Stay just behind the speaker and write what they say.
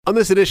On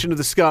this edition of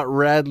the Scott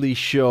Radley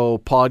Show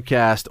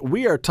podcast,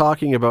 we are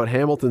talking about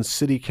Hamilton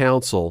City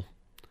Council,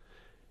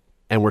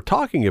 and we're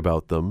talking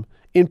about them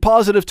in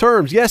positive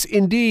terms. Yes,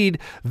 indeed,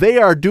 they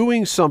are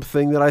doing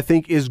something that I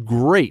think is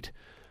great,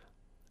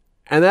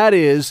 and that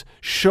is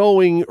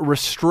showing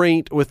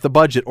restraint with the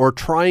budget, or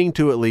trying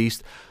to at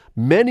least.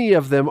 Many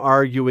of them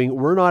arguing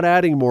we're not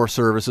adding more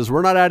services,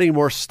 we're not adding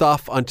more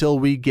stuff until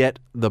we get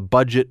the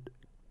budget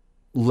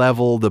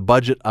level, the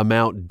budget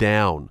amount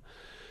down.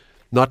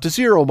 Not to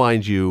zero,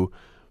 mind you,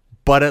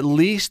 but at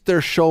least they're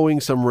showing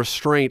some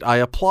restraint. I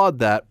applaud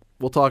that.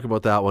 We'll talk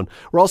about that one.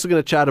 We're also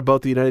going to chat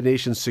about the United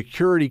Nations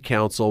Security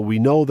Council. We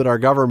know that our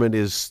government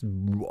is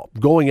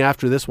going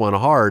after this one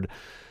hard.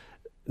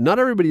 Not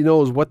everybody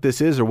knows what this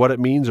is or what it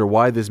means or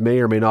why this may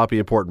or may not be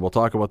important. We'll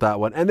talk about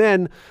that one. And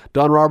then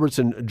Don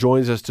Robertson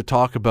joins us to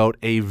talk about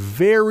a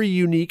very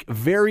unique,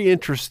 very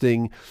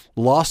interesting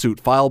lawsuit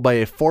filed by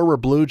a former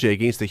Blue Jay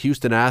against the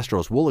Houston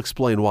Astros. We'll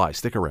explain why.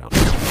 Stick around.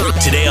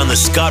 Today on the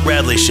Scott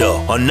Radley Show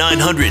on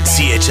 900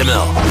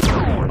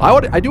 CHML.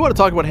 I do want to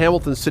talk about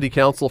Hamilton City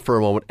Council for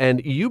a moment,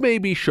 and you may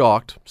be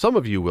shocked, some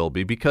of you will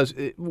be, because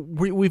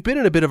we've been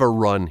in a bit of a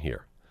run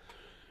here,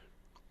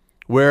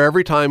 where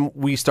every time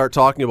we start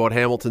talking about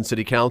Hamilton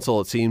City Council,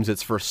 it seems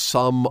it's for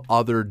some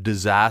other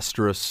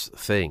disastrous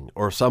thing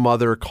or some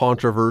other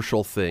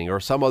controversial thing or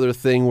some other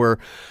thing where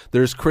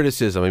there's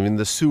criticism. I mean,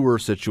 the sewer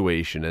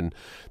situation and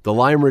the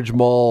Lime Ridge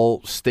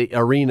Mall State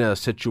Arena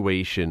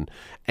situation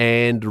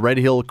and Red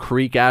Hill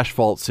Creek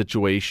asphalt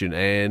situation,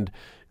 and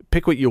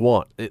pick what you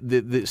want.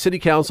 The city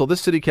council,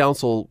 this city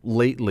council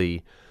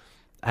lately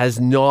has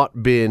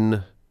not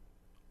been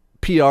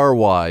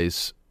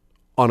PR-wise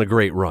on a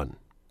great run.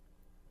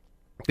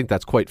 I think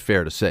that's quite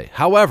fair to say.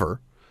 However,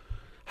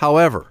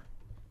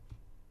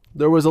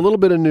 there was a little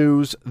bit of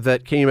news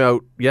that came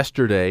out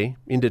yesterday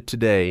into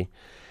today,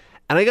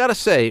 and I got to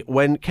say,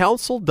 when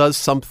council does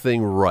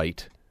something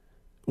right,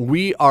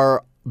 we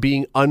are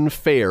being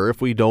unfair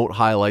if we don't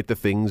highlight the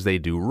things they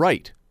do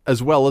right,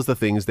 as well as the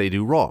things they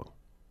do wrong.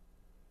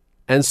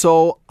 And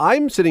so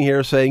I'm sitting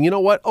here saying, you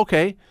know what?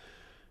 Okay,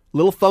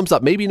 little thumbs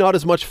up. Maybe not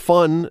as much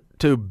fun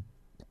to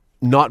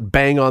not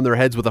bang on their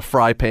heads with a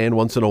fry pan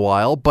once in a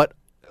while, but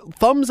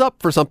thumbs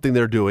up for something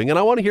they're doing. And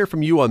I want to hear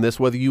from you on this,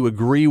 whether you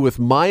agree with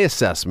my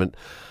assessment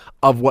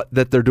of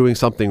that they're doing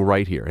something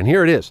right here. And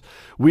here it is.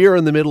 We are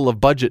in the middle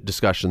of budget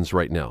discussions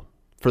right now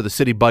for the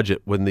city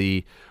budget,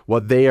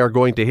 what they are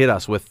going to hit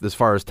us with as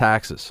far as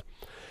taxes.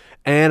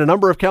 And a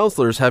number of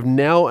councillors have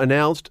now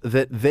announced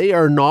that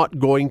they're not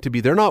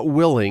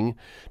willing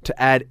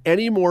to add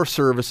any more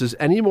services,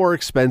 any more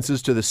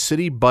expenses to the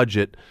city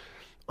budget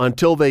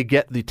until they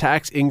get the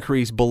tax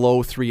increase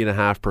below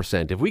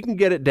 3.5%. If we can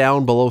get it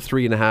down below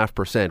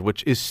 3.5%,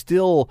 which is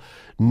still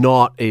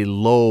not a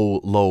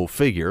low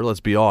figure,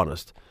 let's be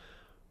honest,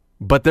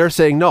 but they're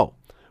saying, no,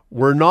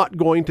 we're not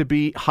going to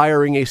be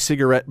hiring a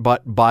cigarette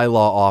butt bylaw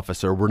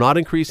officer. We're not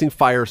increasing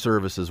fire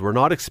services. We're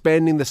not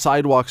expanding the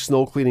sidewalk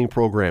snow cleaning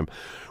program.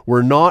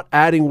 We're not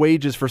adding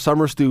wages for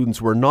summer students.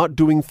 We're not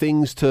doing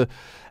things to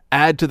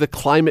add to the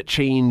climate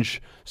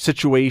change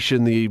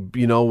situation,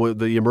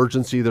 the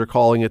emergency they're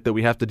calling it that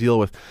we have to deal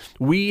with.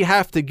 We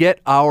have to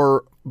get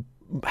our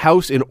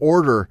house in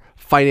order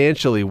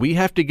financially. We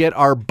have to get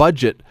our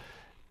budget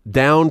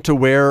down to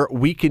where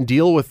we can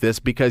deal with this,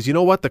 because you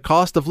know what? The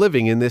cost of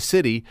living in this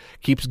city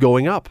keeps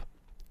going up.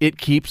 It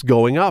keeps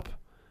going up.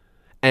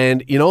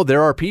 And,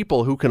 there are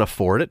people who can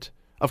afford it.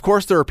 Of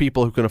course there are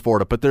people who can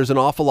afford it, but there's an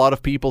awful lot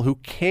of people who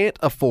can't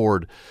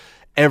afford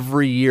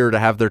every year to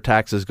have their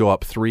taxes go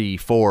up 3%,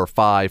 4%,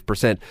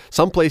 5%.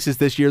 Some places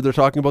this year they're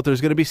talking about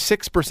there's going to be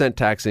 6%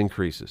 tax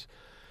increases.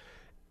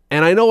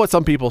 And I know what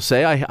some people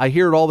say. I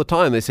hear it all the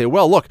time. They say,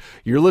 well, look,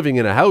 you're living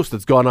in a house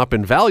that's gone up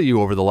in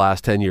value over the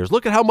last 10 years.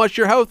 Look at how much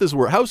your house is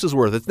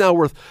worth. It's now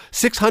worth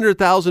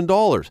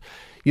 $600,000.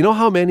 You know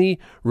how many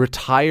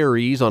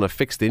retirees on a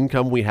fixed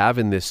income we have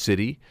in this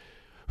city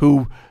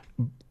who,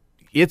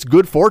 it's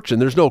good fortune,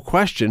 there's no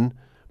question,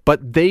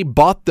 but they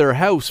bought their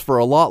house for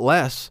a lot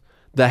less.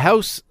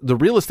 The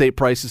real estate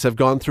prices have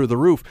gone through the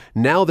roof.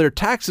 Now their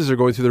taxes are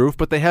going through the roof,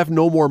 but they have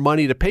no more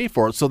money to pay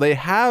for it. So they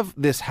have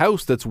this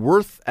house that's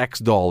worth X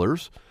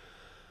dollars,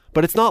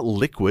 but it's not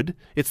liquid.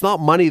 It's not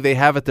money they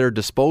have at their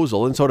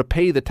disposal. And so to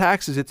pay the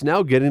taxes, it's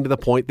now getting to the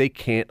point they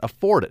can't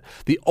afford it.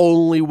 The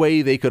only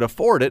way they could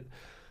afford it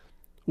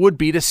would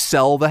be to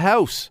sell the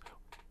house.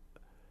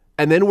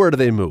 And then where do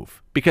they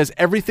move? Because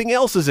everything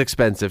else is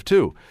expensive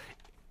too.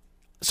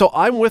 So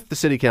I'm with the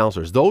city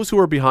councilors, those who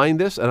are behind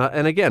this.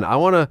 And again, I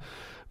want to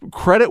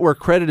credit where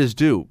credit is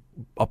due,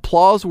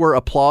 applause where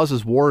applause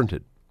is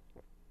warranted.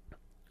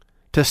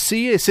 To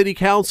see a city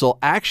council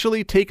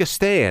actually take a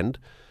stand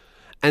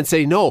and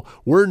say, no,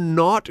 we're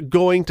not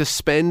going to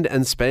spend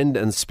and spend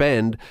and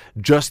spend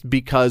just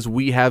because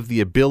we have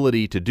the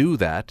ability to do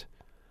that.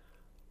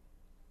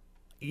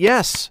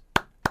 Yes.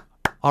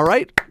 All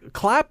right.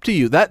 Clap to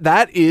you.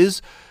 That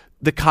is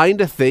the kind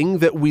of thing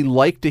that we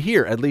like to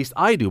hear. At least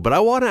I do. But I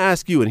want to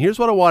ask you, and here's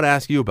what I want to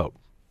ask you about.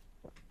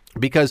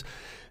 Because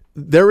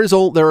there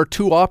are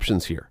two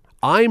options here.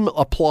 I'm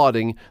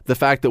applauding the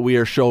fact that we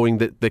are showing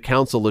that the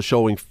council is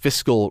showing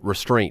fiscal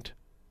restraint.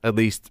 At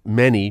least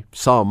many,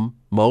 some,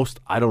 most,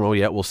 I don't know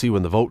yet. We'll see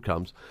when the vote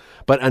comes.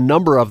 But a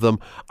number of them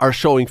are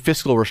showing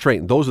fiscal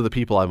restraint. And those are the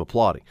people I'm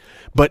applauding.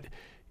 But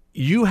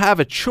you have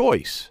a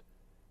choice.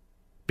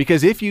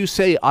 Because if you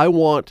say, I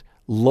want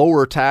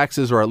lower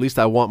taxes, or at least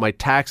I want my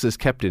taxes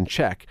kept in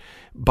check,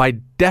 by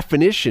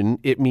definition,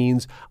 it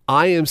means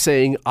I am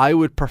saying I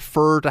would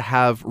prefer to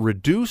have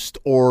reduced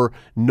or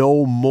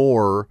no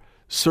more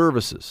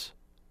services.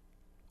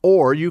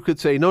 Or you could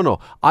say, no,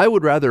 I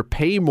would rather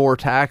pay more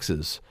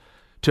taxes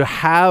to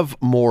have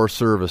more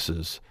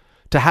services,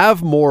 to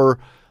have more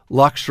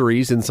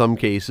luxuries in some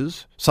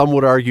cases. Some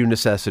would argue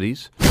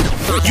necessities.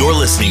 You're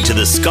listening to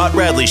the Scott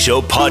Radley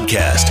Show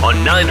podcast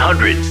on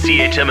 900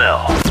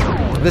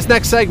 CHML. This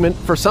next segment,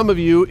 for some of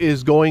you,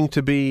 is going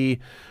to be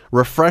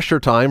refresher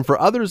time. For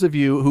others of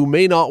you who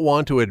may not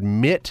want to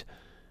admit,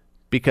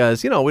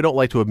 because, we don't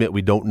like to admit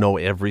we don't know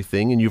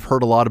everything, and you've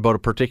heard a lot about a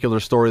particular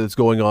story that's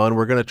going on,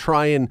 we're going to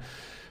try and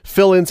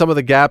fill in some of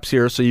the gaps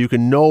here so you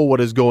can know what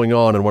is going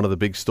on in one of the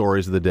big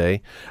stories of the day.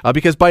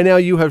 Because by now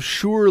you have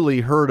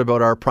surely heard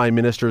about our Prime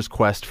Minister's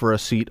quest for a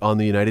seat on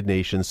the United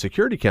Nations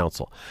Security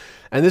Council.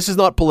 And this is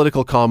not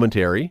political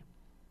commentary.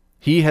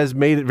 He has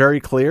made it very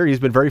clear.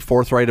 He's been very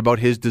forthright about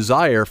his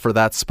desire for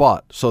that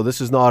spot. So this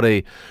is not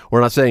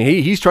we're not saying,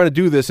 he's trying to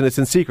do this and it's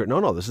in secret.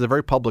 No, this is a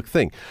very public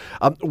thing.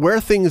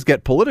 Where things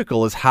get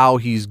political is how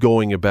he's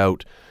going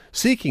about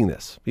seeking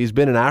this. He's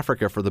been in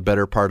Africa for the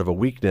better part of a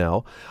week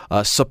now.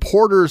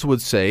 Supporters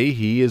would say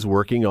he is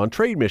working on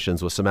trade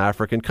missions with some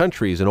African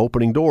countries and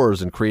opening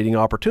doors and creating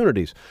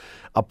opportunities.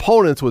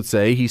 Opponents would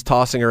say he's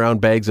tossing around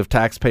bags of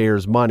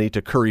taxpayers' money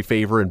to curry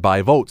favor and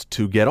buy votes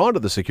to get onto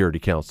the Security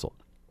Council.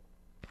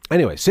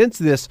 Anyway, since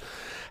this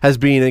has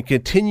been and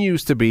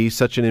continues to be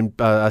such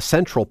a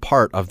central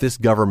part of this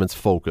government's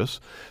focus,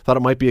 thought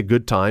it might be a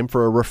good time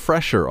for a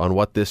refresher on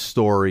what this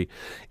story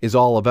is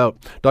all about.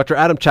 Dr.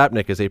 Adam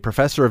Chapnick is a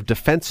professor of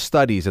defense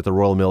studies at the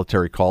Royal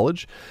Military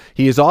College.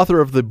 He is author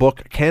of the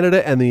book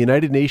Canada and the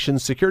United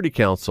Nations Security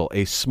Council,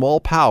 A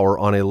Small Power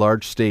on a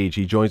Large Stage.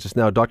 He joins us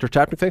now. Dr.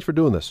 Chapnick, thanks for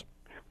doing this.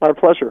 My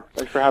pleasure.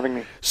 Thanks for having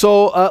me.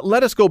 So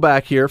let us go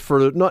back here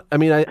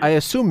I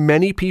assume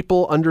many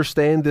people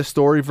understand this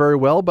story very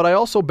well, but I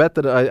also bet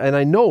that, and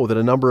I know that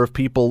a number of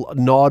people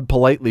nod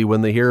politely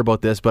when they hear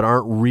about this, but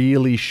aren't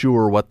really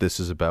sure what this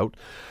is about.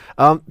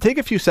 Take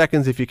a few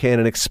seconds, if you can,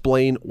 and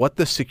explain what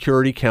the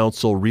Security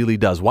Council really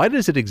does. Why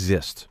does it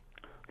exist?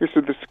 Okay,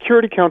 so the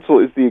Security Council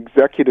is the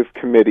executive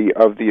committee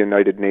of the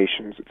United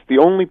Nations. It's the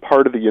only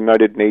part of the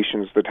United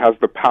Nations that has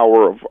the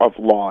power of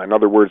law. In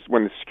other words,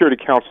 when the Security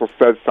Council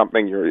says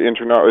something,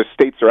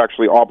 states are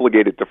actually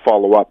obligated to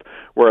follow up,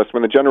 whereas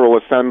when the General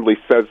Assembly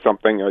says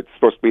something, it's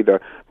supposed to be the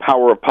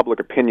power of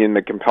public opinion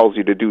that compels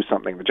you to do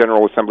something. The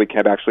General Assembly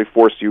can't actually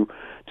force you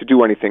to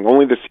do anything.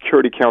 Only the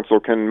Security Council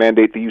can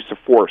mandate the use of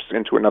force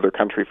into another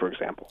country, for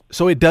example.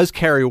 So it does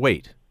carry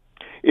weight?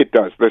 It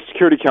does. The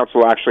Security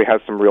Council actually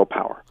has some real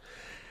power.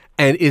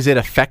 And is it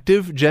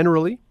effective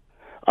generally?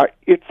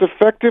 It's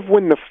effective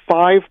when the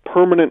 5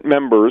 permanent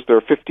members, there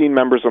are 15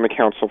 members on the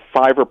council,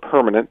 5 are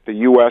permanent, the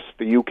U.S.,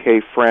 the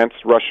U.K., France,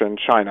 Russia, and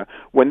China.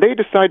 When they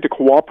decide to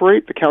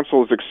cooperate, the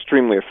council is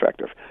extremely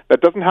effective.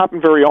 That doesn't happen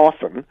very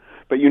often,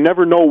 but you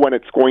never know when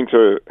it's going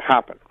to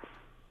happen.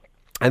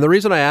 And the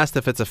reason I asked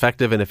if it's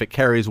effective and if it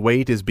carries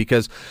weight is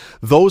because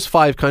those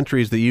 5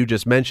 countries that you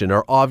just mentioned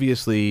are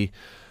obviously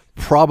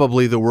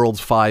probably the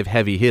world's 5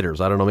 heavy hitters.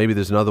 I don't know, maybe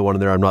there's another one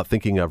in there I'm not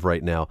thinking of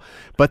right now.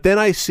 But then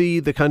I see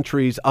the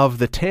countries of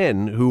the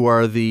 10 who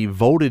are the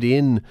voted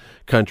in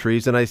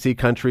countries, and I see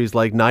countries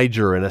like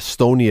Niger and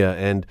Estonia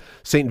and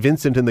St.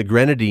 Vincent and the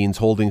Grenadines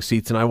holding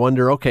seats, and I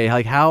wonder, okay,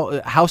 like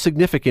how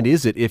significant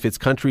is it if it's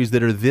countries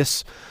that are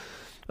this,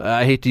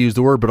 I hate to use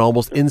the word, but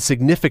almost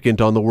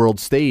insignificant on the world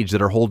stage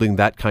that are holding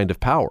that kind of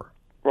power?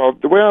 Well,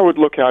 the way I would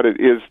look at it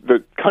is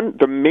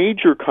the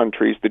major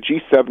countries, the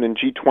G7 and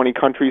G20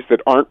 countries that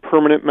aren't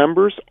permanent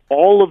members,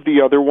 all of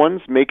the other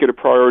ones make it a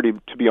priority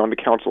to be on the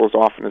council as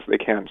often as they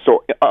can.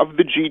 So of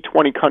the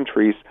G20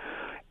 countries,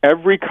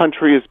 every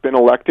country has been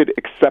elected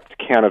except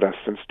Canada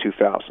since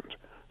 2000.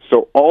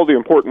 So all the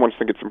important ones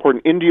think it's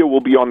important. India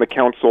will be on the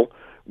council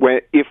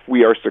if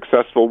we are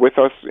successful with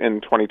us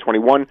in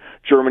 2021.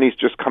 Germany's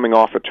just coming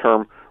off a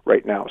term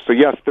right now. So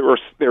yes,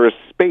 there is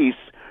space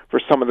for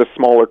some of the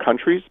smaller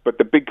countries, but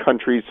the big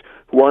countries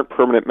who aren't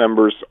permanent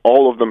members,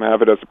 all of them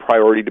have it as a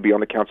priority to be on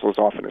the council as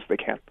often as they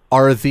can.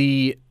 Are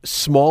the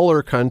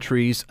smaller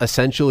countries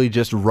essentially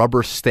just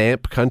rubber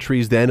stamp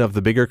countries then of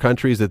the bigger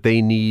countries that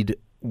they need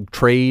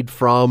trade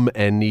from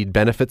and need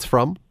benefits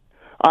from?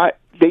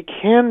 They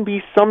can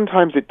be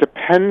sometimes. It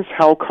depends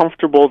how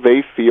comfortable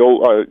they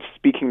feel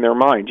speaking their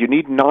mind. You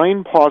need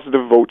 9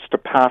 positive votes to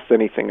pass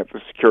anything at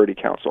the Security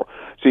Council.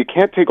 So you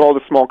can't take all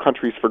the small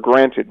countries for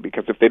granted,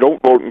 because if they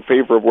don't vote in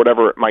favor of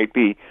whatever it might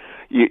be,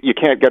 you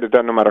can't get it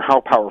done no matter how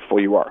powerful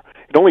you are.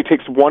 It only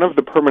takes one of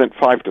the permanent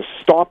 5 to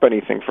stop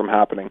anything from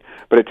happening,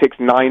 but it takes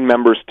 9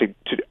 members to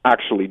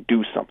actually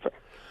do something.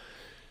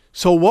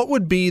 So what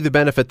would be the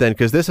benefit then?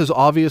 Because this has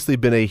obviously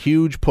been a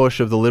huge push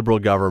of the Liberal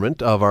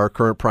government, of our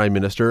current Prime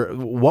Minister.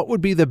 What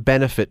would be the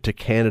benefit to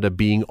Canada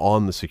being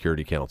on the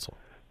Security Council?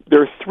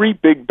 There are three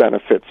big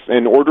benefits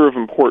in order of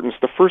importance.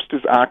 The first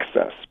is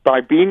access. By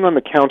being on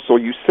the council,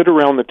 you sit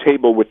around the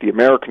table with the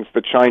Americans,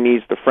 the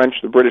Chinese, the French,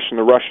 the British, and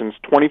the Russians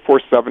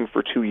 24/7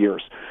 for 2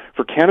 years.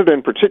 For Canada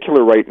in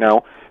particular right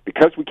now,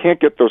 because we can't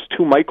get those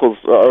two Michaels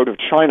out of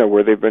China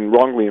where they've been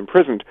wrongly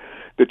imprisoned,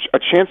 a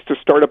chance to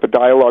start up a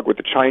dialogue with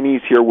the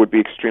Chinese here would be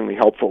extremely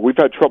helpful. We've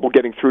had trouble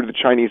getting through to the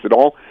Chinese at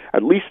all.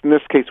 At least in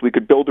this case, we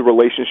could build a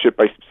relationship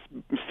by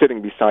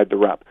sitting beside the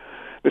rep.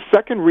 The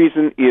second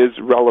reason is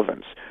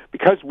relevance.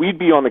 Because we'd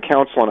be on the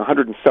council and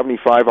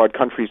 175-odd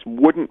countries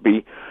wouldn't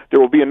be, there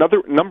will be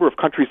another number of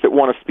countries that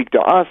want to speak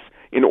to us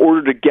in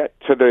order to get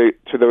to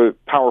the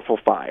powerful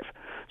five.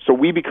 So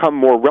we become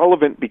more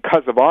relevant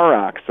because of our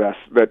access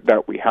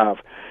that we have.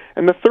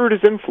 And the third is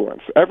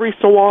influence. Every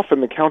so often,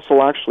 the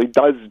council actually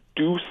does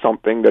do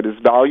something that is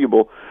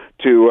valuable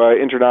to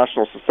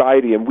international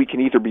society, and we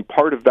can either be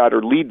part of that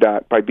or lead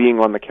that by being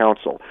on the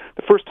council.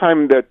 The first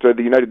time that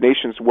the United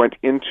Nations went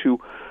into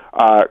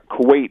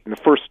Kuwait in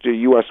the first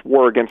U.S.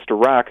 war against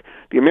Iraq,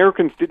 the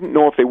Americans didn't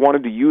know if they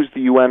wanted to use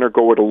the UN or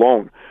go it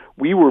alone.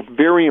 We were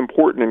very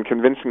important in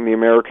convincing the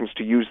Americans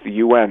to use the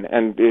UN,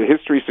 and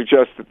history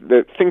suggests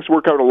that things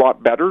work out a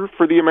lot better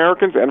for the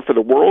Americans and for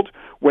the world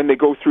when they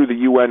go through the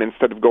UN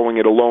instead of going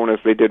it alone as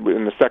they did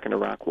in the second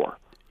Iraq War.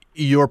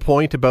 Your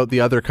point about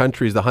the other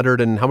countries, the 100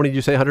 and how many did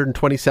you say,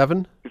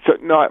 127?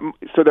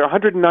 So there are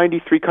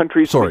 193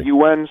 countries in the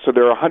UN, so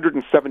there are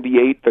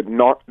 178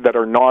 that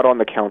are not on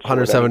the council.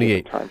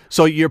 178.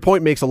 So your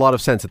point makes a lot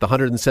of sense that the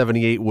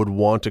 178 would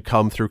want to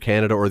come through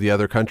Canada or the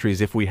other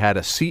countries if we had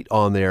a seat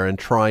on there and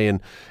try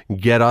and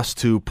get us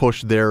to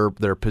push their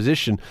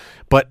position.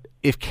 But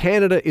if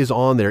Canada is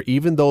on there,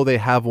 even though they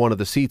have one of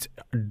the seats,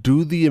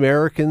 do the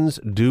Americans,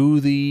 do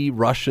the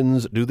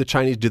Russians, do the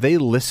Chinese, do they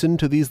listen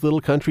to these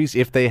little countries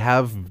if they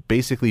have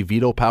basically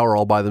veto power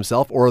all by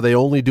themselves, or are they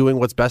only doing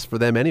what's best for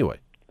them anyway?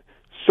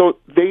 So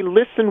they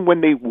listen when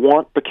they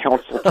want the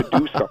council to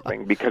do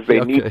something because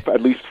they need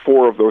at least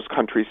 4 of those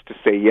countries to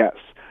say yes.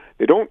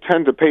 They don't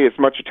tend to pay as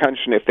much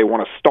attention if they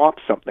want to stop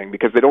something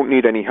because they don't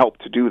need any help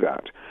to do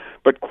that.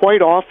 But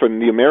quite often,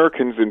 the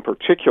Americans in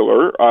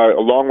particular,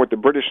 along with the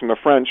British and the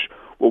French,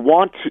 will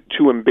want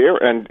to embarrass,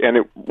 and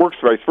it works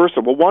vice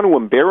versa, will want to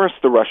embarrass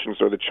the Russians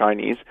or the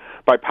Chinese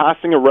by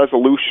passing a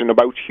resolution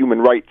about human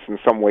rights in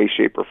some way,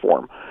 shape, or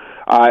form.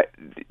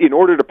 In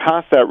order to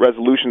pass that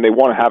resolution, they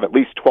want to have at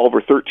least 12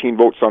 or 13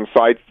 votes on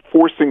side,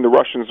 forcing the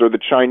Russians or the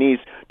Chinese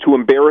to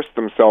embarrass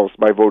themselves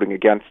by voting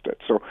against it.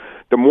 So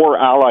the more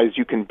allies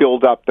you can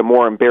build up, the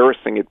more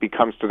embarrassing it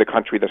becomes to the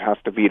country that has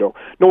to veto.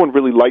 No one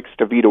really likes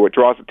to veto. It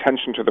draws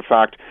attention to the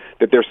fact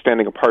that they're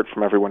standing apart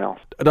from everyone else.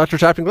 Dr.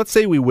 Chapnick, let's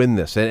say we win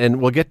this,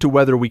 and we'll get to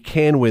whether we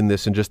can win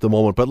this in just a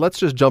moment, but let's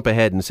just jump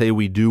ahead and say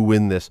we do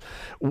win this.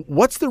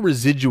 What's the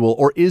residual,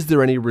 or is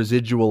there any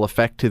residual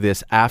effect to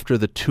this after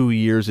the 2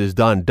 years is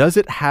done? Does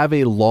it have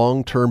a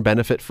long-term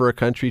benefit for a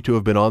country to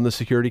have been on the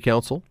Security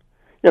Council?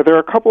 Yeah, there are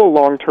a couple of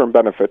long-term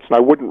benefits, and I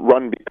wouldn't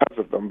run because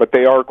of them, but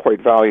they are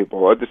quite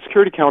valuable. The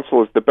Security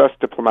Council is the best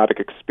diplomatic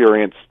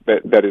experience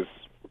that is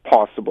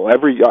possible.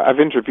 I've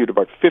interviewed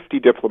about 50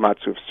 diplomats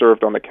who have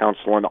served on the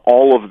Council, and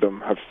all of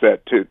them have said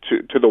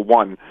to the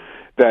one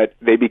that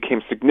they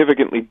became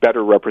significantly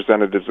better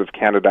representatives of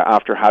Canada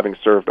after having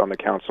served on the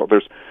Council.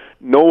 There's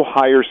no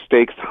higher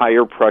stakes,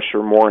 higher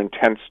pressure, more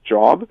intense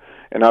job,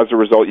 and as a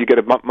result, you get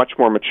a much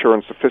more mature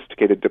and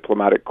sophisticated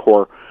diplomatic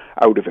corps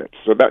out of it.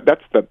 So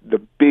that's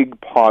the big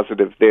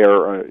positive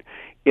there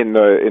in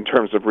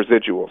terms of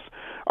residuals.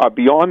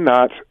 Beyond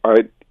that,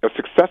 a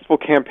successful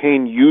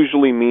campaign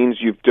usually means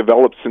you've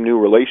developed some new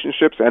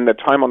relationships, and the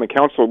time on the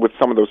council with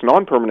some of those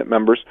non-permanent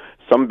members,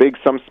 some big,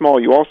 some small,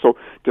 you also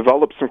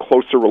develop some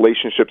closer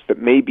relationships that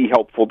may be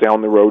helpful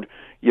down the road.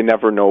 You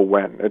never know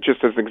when.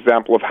 Just as an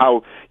example of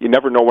how you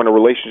never know when a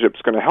relationship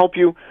is going to help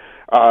you,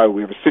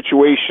 we have a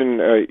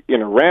situation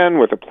in Iran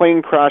with a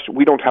plane crash.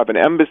 We don't have an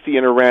embassy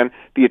in Iran.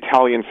 The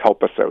Italians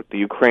help us out. The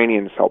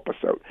Ukrainians help us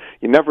out.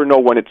 You never know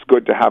when it's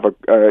good to have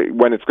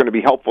when it's going to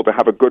be helpful to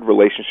have a good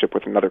relationship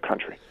with another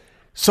country.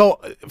 So,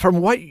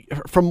 from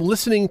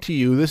listening to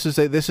you, this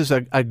is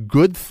a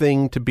good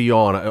thing to be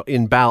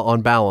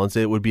on balance.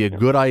 It would be a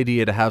good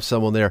idea to have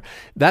someone there.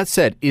 That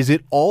said, is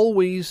it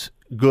always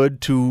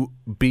good to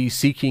be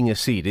seeking a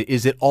seat?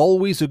 Is it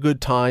always a good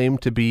time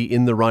to be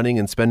in the running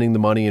and spending the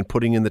money and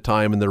putting in the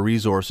time and the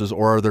resources,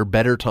 or are there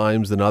better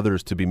times than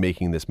others to be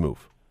making this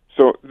move?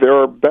 So there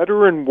are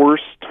better and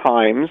worse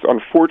times.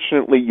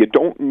 Unfortunately, you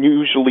don't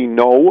usually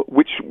know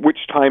which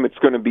time it's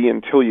going to be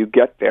until you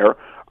get there.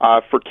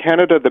 For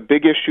Canada, the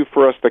big issue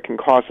for us that can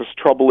cause us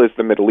trouble is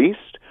the Middle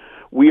East.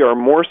 We are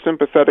more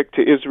sympathetic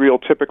to Israel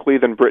typically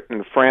than Britain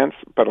and France,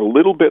 but a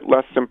little bit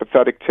less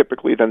sympathetic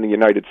typically than the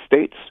United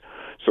States.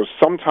 So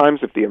sometimes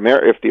if the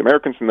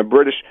Americans and the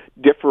British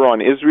differ on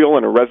Israel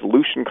and a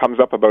resolution comes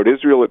up about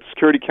Israel at the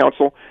Security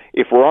Council,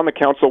 if we're on the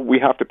Council, we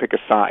have to pick a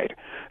side.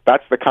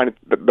 That's the kind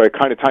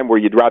of time where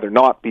you'd rather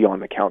not be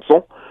on the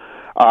Council.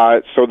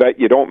 so that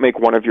you don't make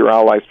one of your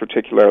allies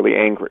particularly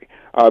angry.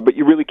 But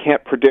you really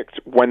can't predict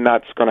when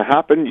that's going to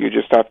happen. You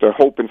just have to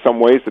hope in some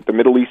ways that the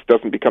Middle East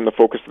doesn't become the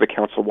focus of the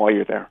Council while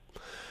you're there.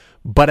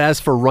 But as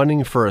for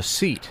running for a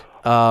seat,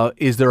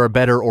 is there a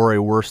better or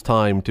a worse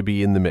time to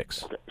be in the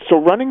mix? So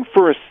running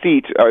for a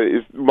seat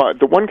is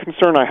the one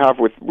concern I have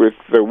with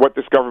what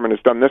this government has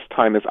done this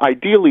time is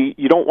ideally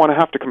you don't want to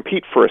have to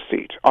compete for a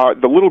seat.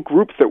 The little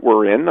group that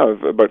we're in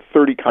of about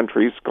 30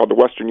 countries called the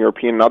Western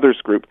European and Others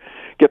Group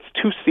gets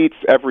 2 seats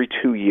every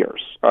 2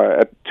 years.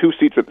 2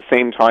 seats at the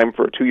same time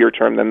for a 2-year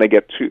term, then they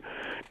get two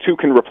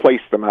can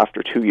replace them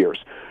after 2 years.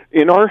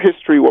 In our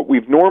history, what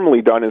we've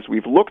normally done is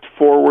we've looked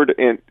forward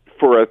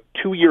for a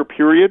 2-year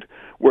period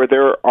where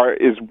there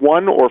is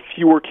one or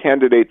fewer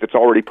candidate that's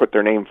already put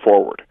their name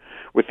forward,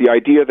 with the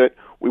idea that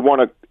we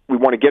want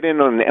to get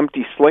in on an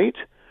empty slate,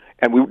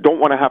 and we don't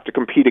want to have to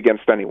compete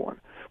against anyone.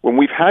 When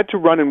we've had to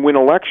run and win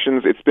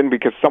elections, it's been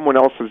because someone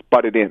else has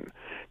butted in.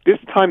 This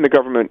time the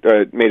government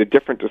made a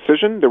different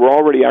decision. There were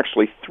already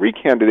actually 3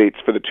 candidates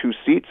for the 2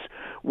 seats.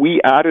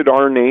 We added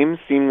our names.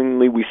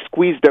 Seemingly, we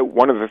squeezed out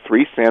one of the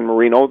 3, San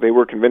Marino. They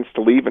were convinced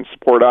to leave and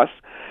support us.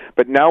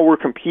 But now we're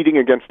competing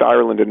against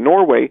Ireland and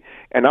Norway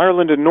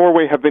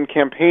have been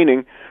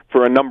campaigning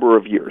for a number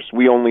of years.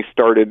 We only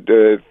started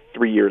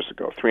 3.5 years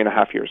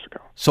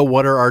ago. So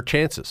what are our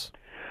chances?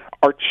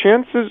 Our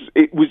chances,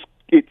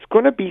 it's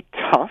going to be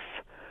tough.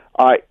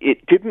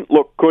 It didn't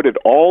look good at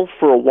all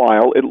for a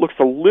while. It looks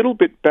a little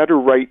bit better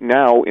right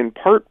now, in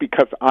part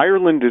because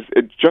Ireland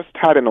just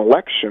had an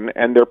election,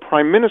 and their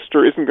prime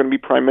minister isn't going to be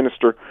prime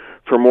minister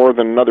for more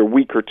than another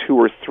week or 2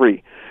 or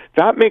 3.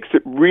 That makes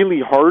it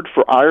really hard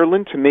for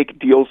Ireland to make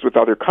deals with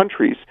other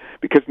countries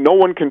because no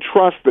one can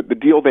trust that the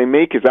deal they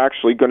make is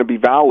actually going to be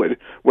valid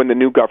when the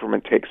new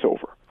government takes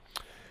over.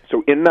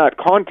 So in that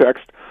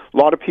context, a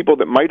lot of people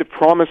that might have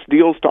promised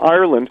deals to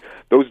Ireland,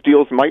 those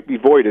deals might be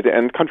voided,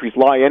 and countries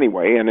lie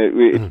anyway, and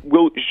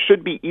it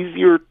should be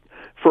easier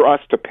for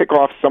us to pick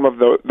off some of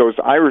those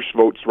Irish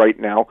votes right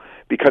now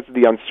because of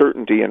the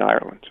uncertainty in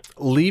Ireland.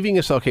 Leaving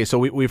us, okay, so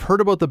we've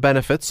heard about the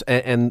benefits,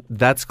 and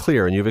that's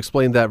clear, and you've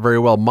explained that very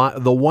well.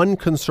 The one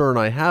concern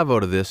I have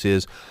out of this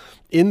is,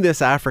 in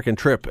this African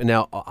trip, and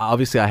now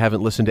obviously I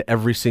haven't listened to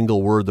every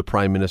single word the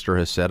Prime Minister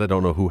has said, I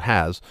don't know who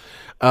has,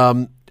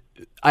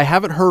 I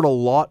haven't heard a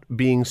lot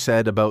being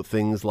said about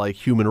things like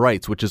human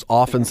rights, which is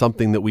often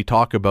something that we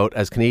talk about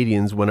as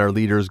Canadians when our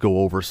leaders go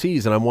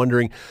overseas. And I'm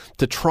wondering,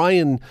 to try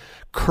and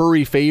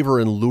curry favor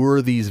and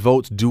lure these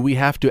votes, do we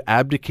have to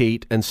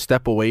abdicate and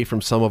step away from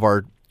some of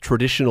our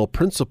traditional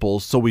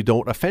principles so we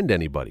don't offend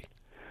anybody?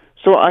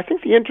 So I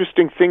think the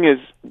interesting thing is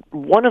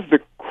one of the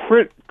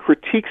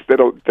critiques that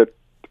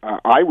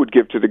I would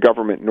give to the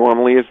government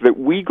normally is that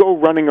we go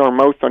running our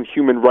mouth on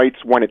human rights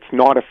when it's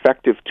not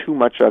effective too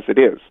much as it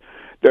is.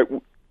 That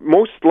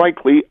most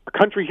likely a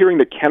country hearing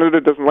that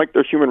Canada doesn't like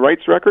their human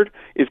rights record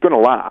is going to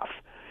laugh.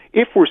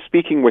 If we're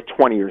speaking with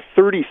 20 or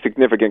 30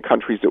 significant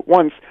countries at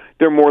once,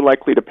 they're more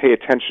likely to pay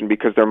attention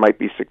because there might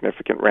be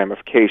significant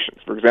ramifications.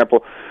 For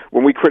example,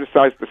 when we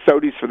criticized the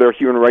Saudis for their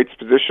human rights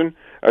position,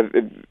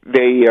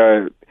 they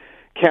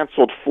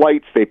canceled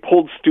flights, they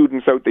pulled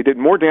students out, they did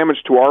more damage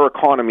to our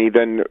economy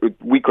than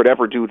we could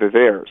ever do to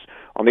theirs.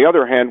 On the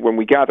other hand, when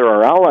we gather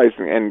our allies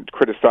and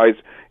criticize,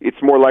 it's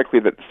more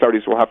likely that the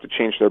Saudis will have to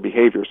change their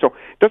behavior. So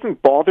it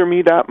doesn't bother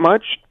me that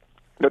much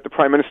that the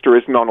Prime Minister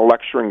isn't on a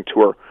lecturing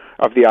tour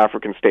of the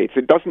African states.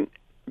 It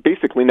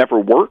basically never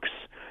works,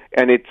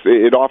 and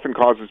it often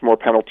causes more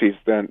penalties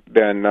than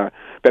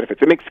benefits.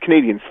 It makes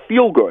Canadians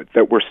feel good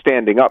that we're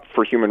standing up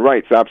for human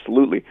rights,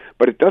 absolutely,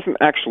 but it doesn't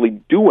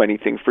actually do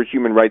anything for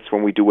human rights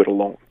when we do it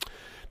alone.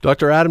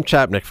 Dr. Adam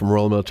Chapnick from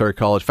Royal Military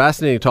College.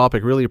 Fascinating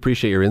topic. Really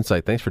appreciate your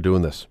insight. Thanks for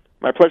doing this.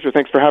 My pleasure.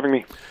 Thanks for having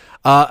me.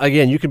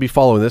 Again, you can be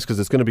following this because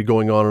it's going to be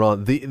going on and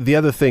on. The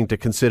other thing to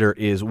consider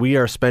is we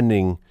are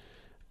spending,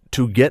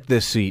 to get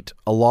this seat,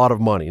 a lot of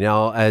money.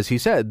 Now, as he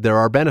said, there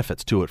are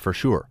benefits to it for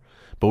sure.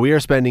 But we are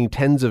spending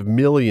tens of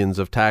millions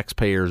of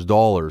taxpayers'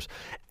 dollars,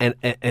 and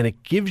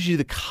it gives you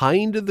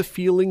the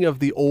feeling of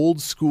the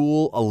old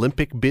school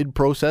Olympic bid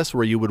process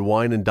where you would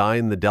wine and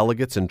dine the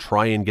delegates and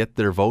try and get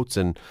their votes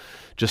and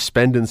just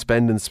spend and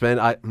spend and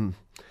spend.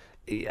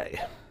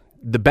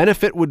 The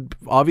benefit would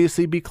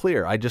obviously be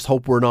clear. I just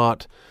hope we're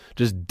not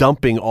just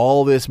dumping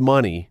all this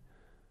money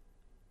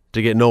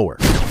to get nowhere.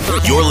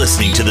 You're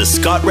listening to the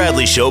Scott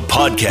Radley Show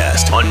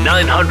podcast on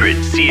 900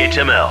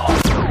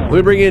 CHML.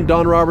 We bring in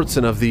Don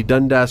Robertson of the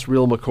Dundas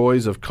Real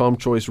McCoys, of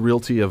ComChoice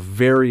Realty, of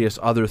various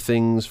other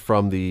things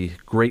from the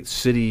great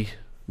city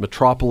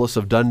metropolis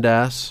of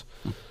Dundas,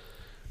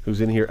 who's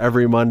in here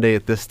every Monday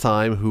at this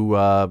time, who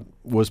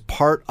was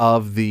part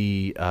of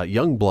the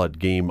Youngblood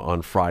game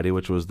on Friday,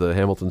 which was the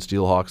Hamilton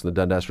Steelhawks and the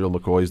Dundas Real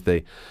McCoys.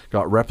 They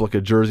got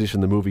replica jerseys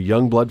from the movie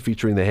Youngblood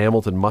featuring the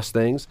Hamilton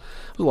Mustangs.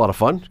 It was a lot of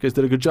fun. You guys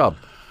did a good job.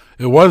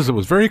 It was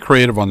very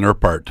creative on their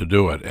part to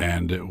do it,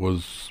 and it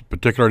was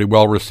particularly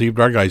well received.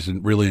 Our guys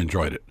really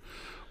enjoyed it.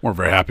 weren't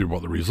very happy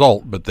about the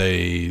result, but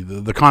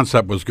the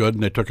concept was good,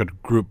 and they took a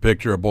group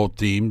picture of both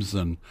teams,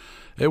 and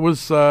it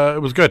was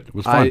good. It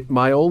was fun.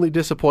 My only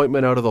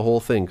disappointment out of the whole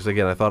thing, because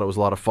again, I thought it was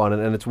a lot of fun,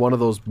 and it's one of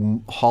those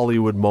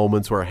Hollywood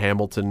moments where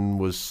Hamilton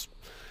was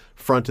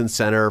front and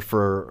center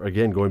for,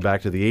 again, going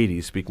back to the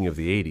 80s, speaking of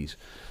the 80s.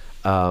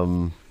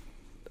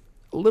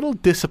 A little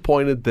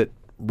disappointed that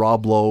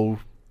Rob Lowe,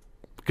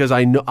 because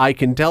I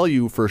can tell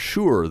you for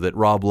sure that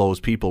Rob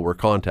Lowe's people were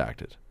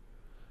contacted.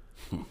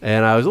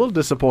 And I was a little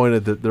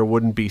disappointed that there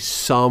wouldn't be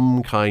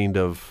some kind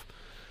of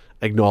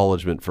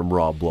acknowledgement from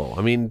Rob Lowe.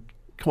 I mean,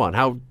 come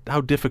on,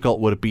 how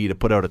difficult would it be to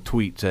put out a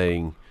tweet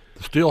saying...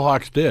 The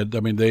Steelhawks did. I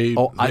mean, they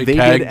tagged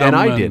did, and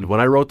I did. When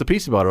I wrote the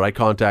piece about it, I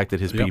contacted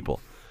his people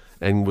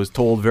and was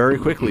told very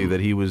quickly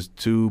that he was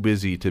too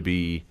busy to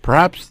be...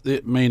 Perhaps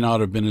it may not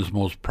have been his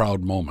most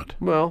proud moment.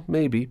 Well,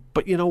 maybe.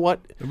 But you know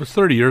what? It was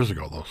 30 years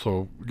ago, though,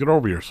 so get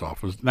over yourself.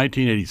 It was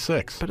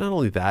 1986. But not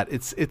only that,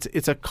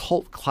 it's a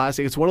cult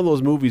classic. It's one of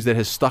those movies that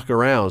has stuck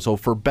around. So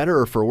for better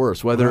or for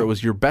worse, whether it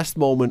was your best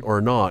moment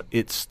or not,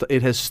 it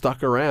has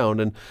stuck around.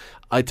 And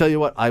I tell you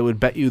what, I would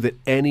bet you that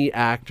any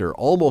actor,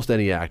 almost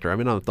any actor, I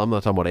mean, I'm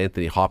not talking about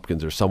Anthony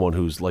Hopkins or someone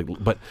who's like,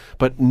 but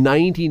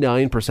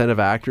 99% of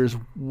actors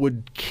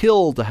would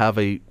kill to have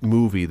a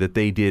movie that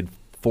they did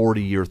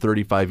 40 or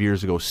 35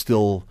 years ago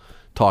still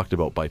talked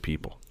about by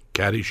people.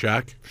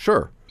 Caddyshack?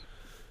 Sure.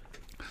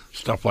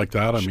 Stuff like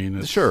that. I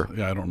mean, sure.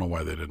 Yeah, I don't know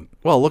why they didn't.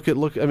 Well, look.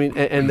 I mean,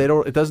 and they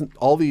don't. It doesn't.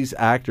 All these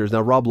actors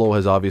now. Rob Lowe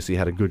has obviously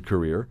had a good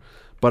career,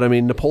 but I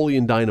mean,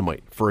 Napoleon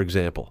Dynamite, for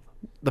example,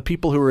 the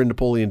people who are in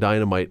Napoleon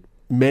Dynamite,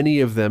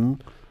 many of them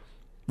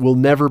will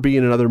never be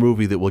in another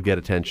movie that will get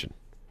attention.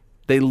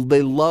 They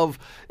love.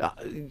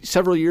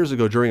 Several years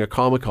ago during a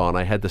Comic-Con,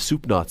 I had the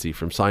Soup Nazi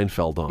from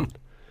Seinfeld on.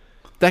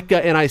 That guy,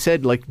 and I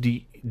said, like,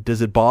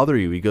 does it bother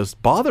you? He goes,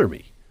 bother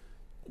me.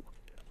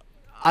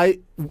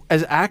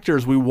 As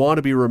actors, we want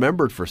to be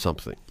remembered for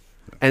something.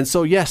 And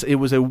so, yes, it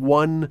was a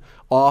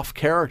one-off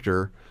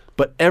character,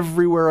 but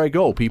everywhere I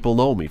go, people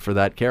know me for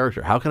that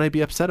character. How can I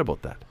be upset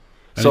about that?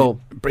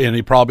 And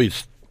he probably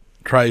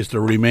tries to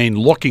remain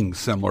looking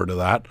similar to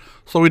that,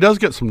 so he does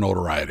get some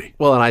notoriety.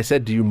 Well, and I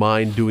said, do you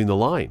mind doing the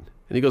line?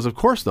 And he goes, of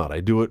course not.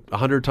 I do it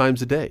 100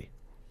 times a day.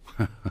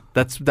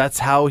 That's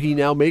how he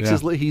now makes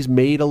he's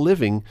made a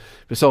living.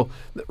 So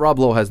Rob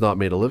Lowe has not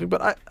made a living,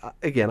 but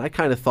I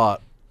kind of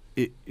thought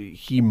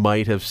he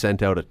might have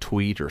sent out a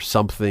tweet or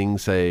something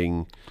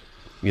saying,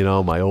 you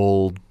know, my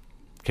old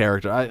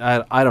character.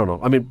 I don't know.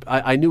 I mean,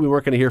 I knew we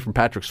weren't going to hear from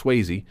Patrick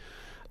Swayze,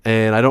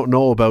 and I don't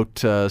know about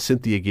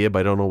Cynthia Gibb.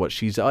 I don't know what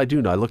I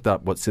do know. I looked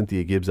up what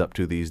Cynthia Gibb's up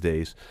to these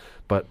days.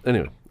 But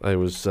anyway, I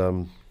was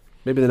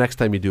maybe the next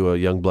time you do a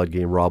Youngblood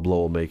game, Rob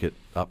Lowe will make it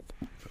up.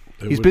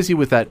 He's busy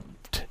with that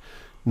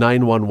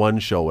 911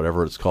 show,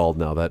 whatever it's called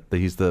now. That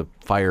he's the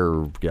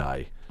fire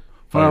guy,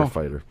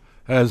 firefighter.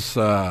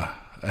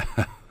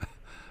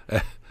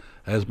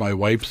 As my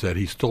wife said,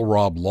 he's still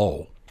Rob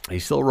Lowe.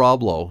 He's still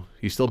Rob Lowe.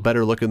 He's still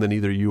better looking than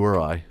either you or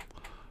I.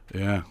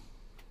 Yeah.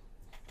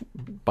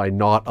 By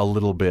not a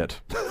little bit.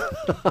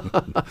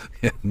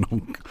 Yeah,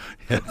 no,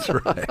 that's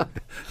right.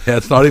 Yeah,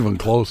 it's not even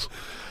close.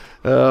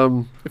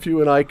 If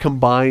you and I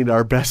combined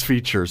our best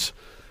features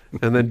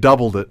and then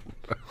doubled it,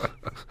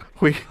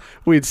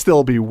 we'd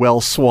still be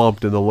well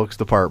swamped in the looks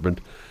department.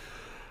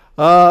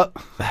 All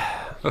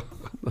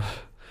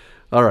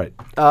right.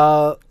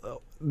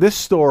 This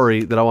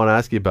story that I want to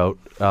ask you about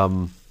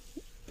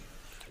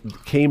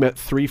came at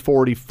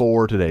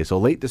 3:44 today. So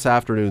late this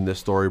afternoon, this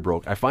story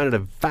broke. I find it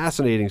a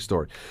fascinating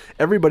story.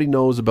 Everybody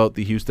knows about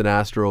the Houston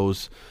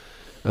Astros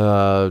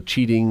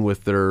cheating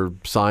with their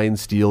sign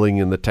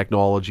stealing and the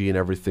technology and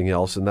everything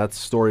else, and that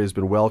story has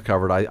been well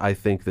covered. I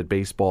think that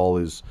baseball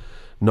is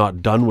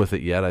not done with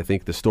it yet. I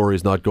think the story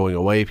is not going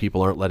away.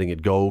 People aren't letting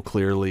it go,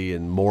 clearly,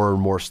 and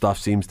more stuff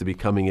seems to be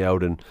coming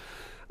out, and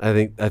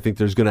I think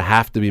there's going to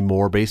have to be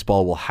more.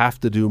 Baseball will have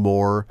to do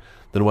more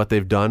than what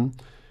they've done.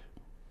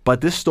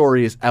 But this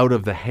story is out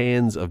of the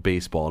hands of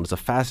baseball, and it's a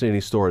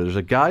fascinating story. There's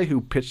a guy who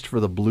pitched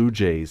for the Blue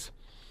Jays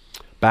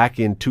back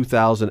in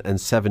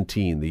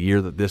 2017, the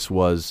year that this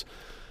was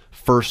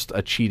first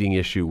a cheating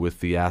issue with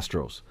the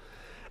Astros.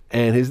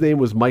 And his name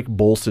was Mike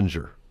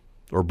Bolsinger,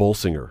 or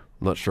Bolsinger.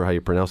 I'm not sure how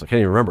you pronounce it. I can't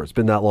even remember. It's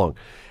been that long.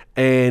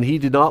 And he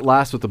did not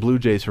last with the Blue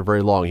Jays for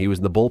very long. He was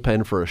in the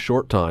bullpen for a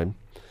short time.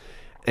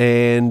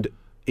 And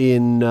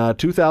in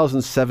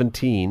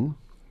 2017,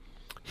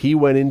 he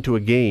went into a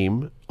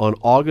game on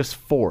August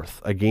 4th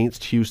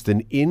against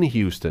Houston in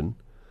Houston,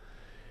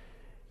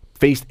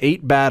 faced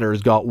 8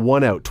 batters, got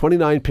 1 out,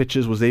 29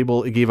 pitches,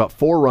 he gave up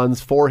 4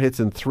 runs, 4 hits,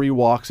 and 3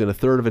 walks in a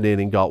third of an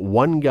inning, got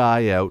 1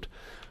 guy out.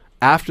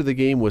 After the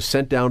game, was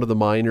sent down to the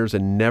minors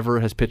and never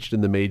has pitched in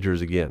the majors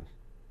again.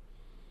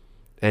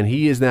 And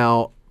he is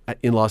now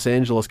in Los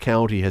Angeles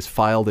County, has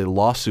filed a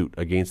lawsuit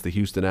against the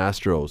Houston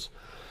Astros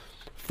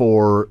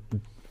for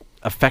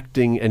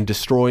affecting and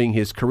destroying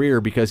his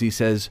career, because he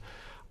says,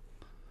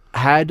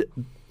 had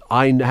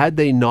had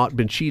they not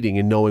been cheating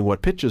and knowing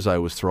what pitches I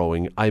was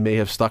throwing, I may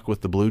have stuck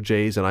with the Blue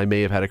Jays and I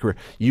may have had a career.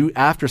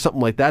 After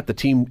something like that, the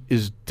team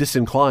is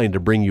disinclined to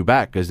bring you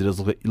back because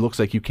it looks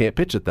like you can't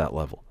pitch at that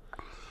level.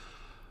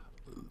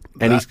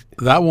 And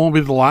that won't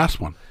be the last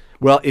one.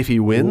 Well, if he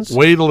wins,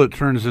 wait till it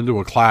turns into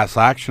a class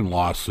action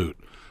lawsuit,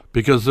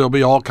 because there'll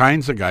be all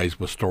kinds of guys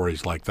with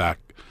stories like that.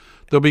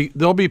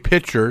 There'll be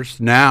pitchers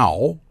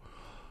now,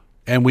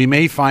 and we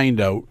may find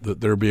out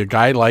that there'll be a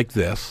guy like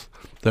this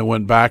that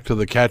went back to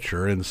the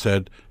catcher and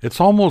said,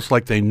 it's almost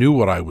like they knew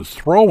what I was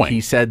throwing.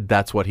 He said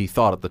that's what he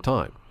thought at the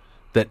time,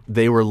 that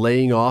they were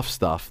laying off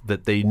stuff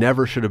that they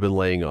never should have been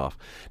laying off.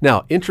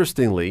 Now,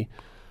 interestingly,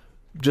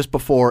 just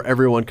before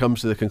everyone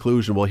comes to the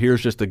conclusion, well,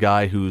 here's just a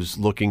guy who's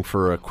looking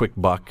for a quick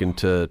buck and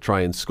to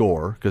try and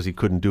score because he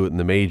couldn't do it in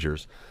the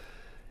majors,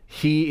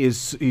 he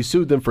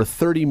sued them for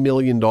 $30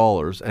 million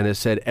and has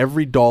said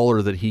every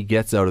dollar that he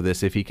gets out of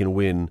this, if he can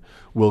win,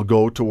 will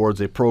go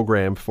towards a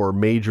program for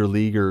major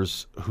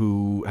leaguers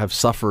who have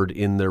suffered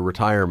in their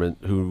retirement,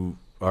 who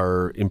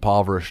are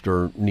impoverished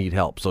or need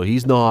help. So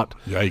he's not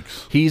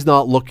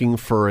looking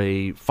for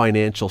a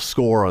financial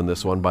score on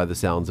this one by the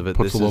sounds of it.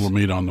 Puts a little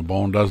meat on the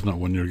bone, doesn't it,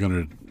 when you're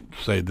going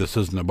to say this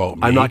isn't about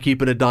me. I'm not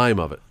keeping a dime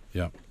of it.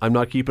 Yeah. I'm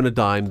not keeping a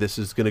dime. This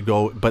is going to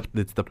go, but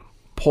it's the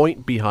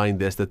point behind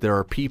this that there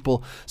are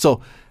people.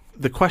 So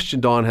the question,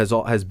 Don,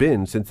 has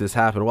been since this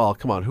happened, well,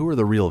 come on, who are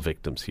the real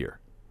victims here?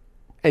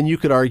 And you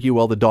could argue,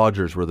 well, the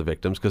Dodgers were the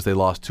victims because they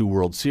lost 2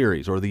 World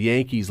Series, or the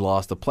Yankees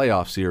lost a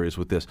playoff series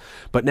with this.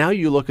 But now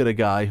you look at a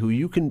guy who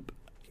you can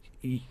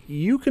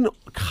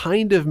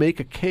kind of make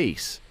a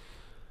case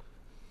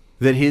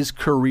that his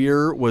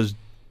career was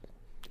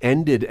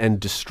ended and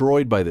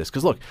destroyed by this.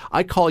 Because look,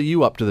 I call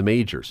you up to the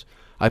majors.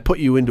 I put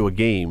you into a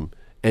game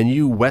and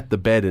you wet the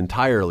bed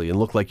entirely and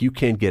look like you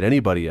can't get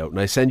anybody out, and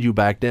I send you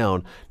back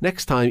down.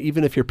 Next time,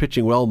 even if you're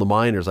pitching well in the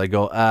minors, I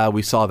go,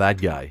 we saw that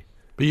guy.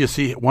 But you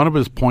see, one of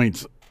his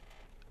points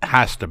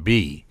has to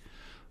be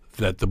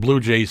that the Blue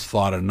Jays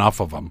thought enough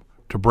of him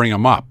to bring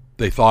him up.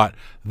 They thought,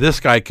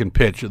 this guy can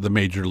pitch at the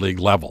major league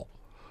level,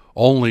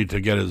 only to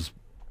get his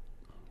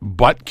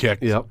butt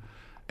kicked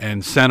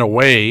and sent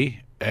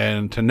away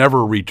and to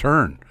never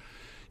return.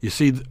 You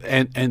see,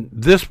 and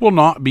this will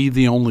not be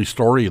the only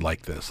story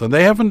like this. And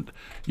they haven't,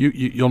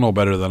 you'll know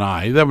better than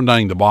I, they haven't done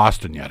anything to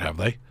Boston yet, have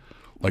they?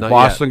 Like, not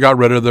Boston yet. Got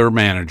rid of their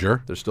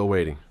manager. They're still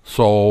waiting.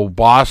 So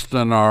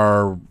Boston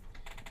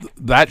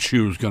that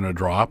shoe's going to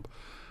drop.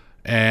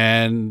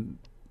 And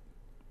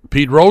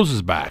Pete Rose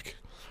is back.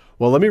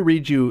 Well, let me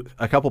read you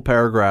a couple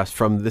paragraphs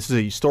from, this is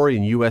a story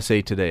in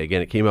USA Today.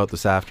 Again, it came out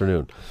this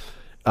afternoon.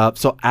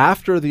 So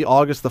after the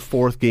August the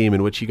 4th game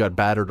in which he got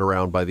battered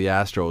around by the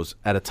Astros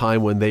at a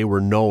time when they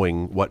were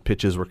knowing what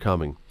pitches were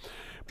coming,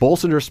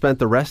 Bolsinger spent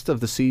the rest of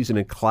the season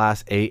in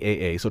Class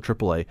AAA, so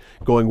AAA,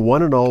 going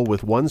 1-0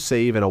 with 1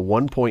 save and a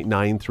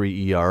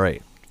 1.93 ERA.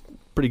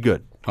 Pretty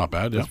good. Not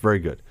bad, yeah. That's very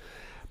good.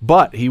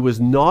 But he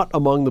was not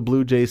among the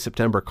Blue Jays'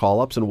 September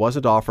call-ups and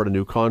wasn't offered a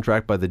new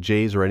contract by the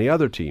Jays or any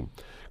other team.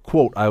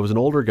 Quote, I was an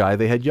older guy.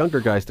 They had younger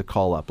guys to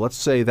call up. Let's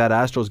say that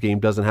Astros game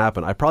doesn't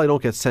happen. I probably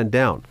don't get sent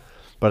down.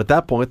 But at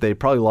that point, they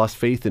probably lost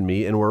faith in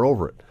me and were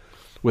over it.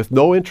 With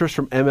no interest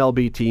from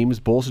MLB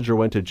teams, Bolsinger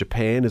went to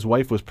Japan. His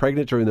wife was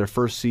pregnant during their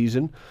first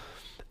season,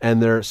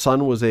 and their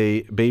son was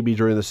a baby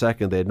during the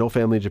second. They had no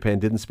family in Japan,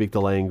 didn't speak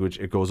the language.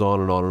 It goes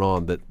on and on and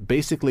on. That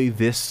basically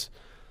this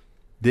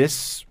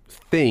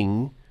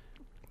thing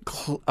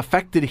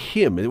affected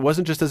him. It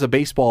wasn't just as a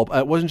baseball.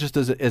 It wasn't just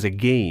as a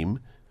game.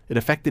 It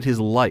affected his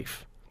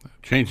life.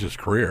 Changed his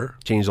career.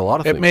 Changed a lot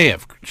of things. It may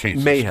have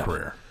changed his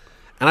career.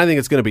 And I think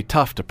it's going to be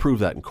tough to prove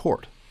that in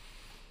court.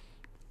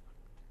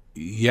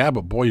 Yeah,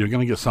 but boy, you're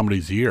going to get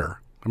somebody's ear.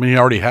 I mean, he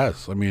already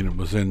has. I mean, it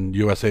was in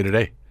USA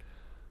Today.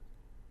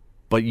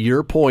 But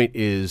your point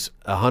is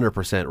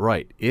 100%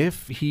 right.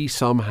 If he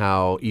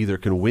somehow either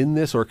can win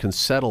this or can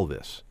settle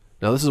this.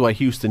 Now, this is why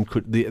Houston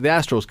the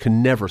Astros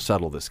can never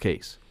settle this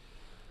case.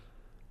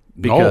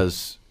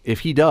 Because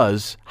if he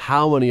does,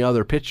 how many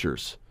other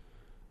pitchers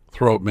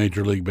throughout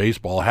Major League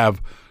Baseball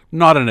have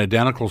not an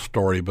identical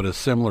story, but a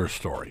similar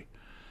story?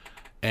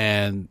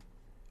 And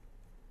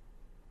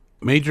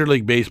Major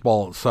League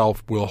Baseball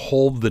itself will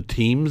hold the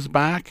teams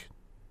back,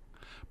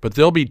 but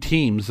there'll be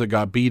teams that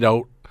got beat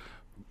out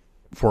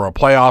for a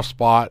playoff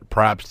spot,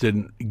 perhaps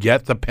didn't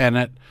get the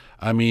pennant.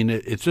 I mean,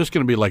 it's just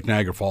going to be like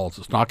Niagara Falls.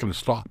 It's not going to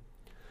stop.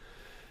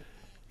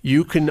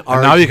 You can argue,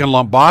 and now you can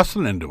lump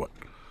Boston into it.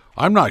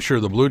 I'm not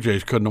sure the Blue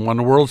Jays couldn't have won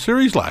the World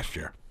Series last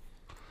year.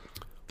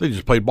 They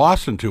just played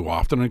Boston too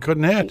often and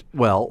couldn't hit.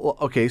 Well,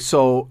 okay,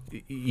 so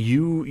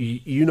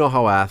you know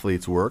how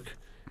athletes work.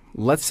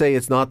 Let's say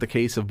it's not the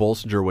case of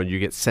Bolsinger when you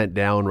get sent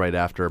down right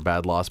after a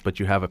bad loss, but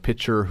you have a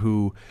pitcher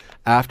who,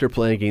 after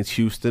playing against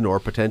Houston or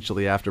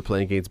potentially after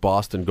playing against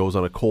Boston, goes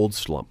on a cold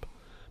slump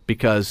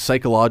because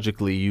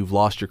psychologically you've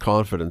lost your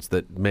confidence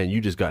that, man,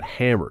 you just got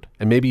hammered.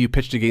 And maybe you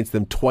pitched against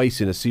them twice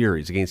in a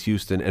series against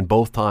Houston, and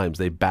both times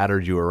they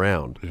battered you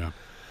around. Yeah.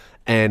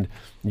 And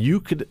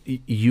you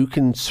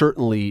can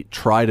certainly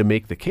try to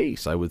make the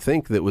case, I would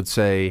think, that would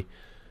say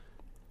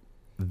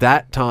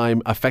that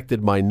time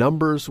affected my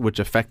numbers, which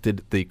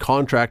affected the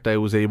contract I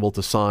was able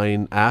to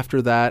sign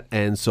after that.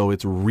 And so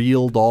it's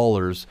real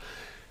dollars.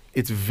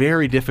 It's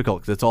very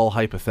difficult because it's all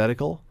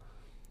hypothetical.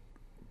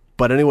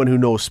 But anyone who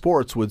knows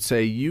sports would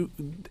say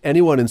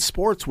anyone in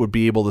sports would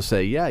be able to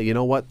say, yeah, you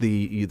know what,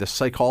 the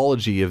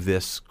psychology of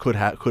this could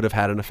have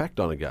had an effect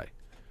on a guy.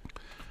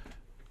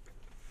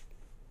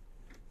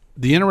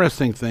 The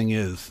interesting thing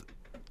is,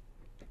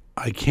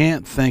 I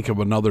can't think of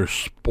another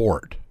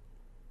sport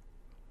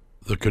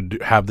that could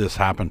have this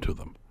happen to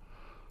them.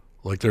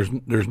 Like there's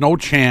no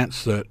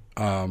chance that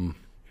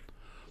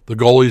the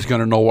goalie's going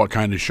to know what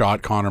kind of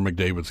shot Connor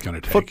McDavid's going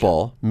to take.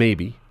 Football,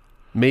 maybe.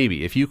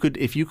 If you could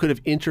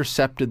have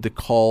intercepted the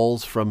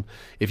calls from,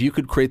 if you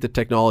could create the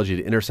technology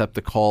to intercept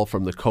the call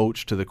from the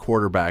coach to the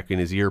quarterback in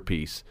his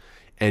earpiece,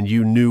 and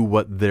you knew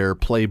what their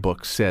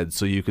playbook said,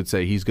 so you could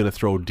say he's going to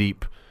throw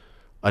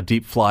a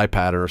deep fly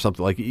pattern or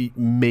something like,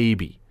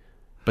 maybe.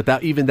 But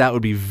that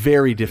would be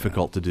very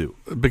difficult to do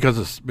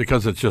because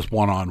it's just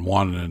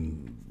one-on-one,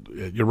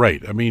 and you're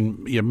right. I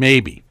mean, yeah,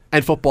 maybe.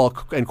 And football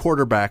and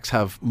quarterbacks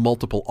have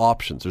multiple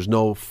options. There's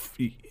no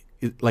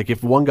like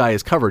if one guy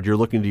is covered, you're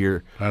looking to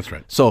your. That's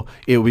right. So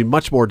it would be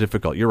much more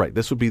difficult. You're right.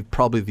 This would be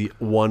probably the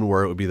one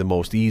where it would be the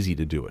most easy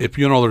to do it. If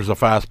you know there's a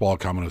fastball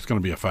coming, it's going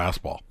to be a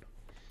fastball,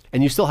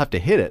 and you still have to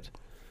hit it.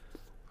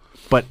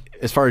 But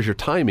as far as your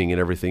timing and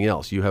everything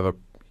else, you have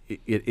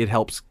it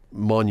helps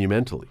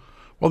monumentally.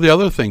 Well, the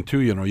other thing, too,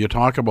 you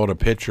talk about a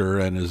pitcher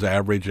and his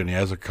average, and he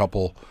has a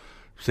couple,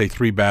 say,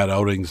 3 bad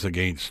outings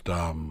against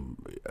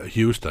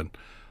Houston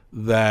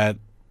that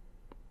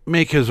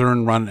make his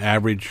earned run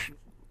average,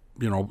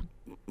 0.2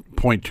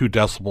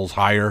 decibels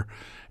higher,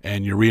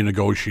 and you're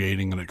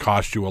renegotiating, and it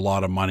costs you a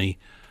lot of money.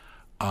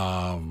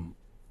 How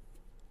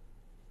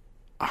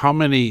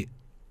many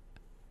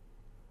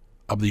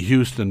of the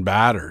Houston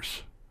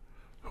batters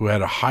who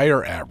had a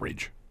higher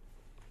average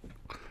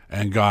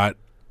and got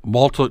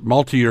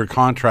multi-year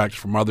contracts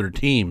from other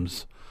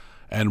teams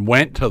and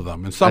went to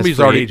them, and somebody's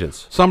already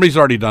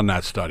done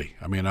that study.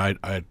 I mean,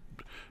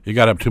 you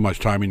got to have too much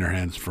time in your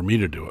hands for me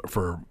to do it,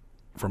 for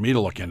me to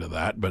look into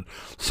that, but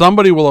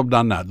somebody will have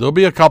done that. There'll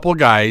be a couple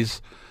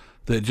guys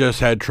that just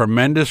had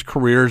tremendous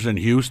careers in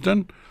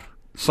Houston,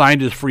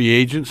 signed as free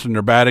agents, and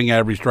their batting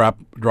average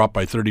dropped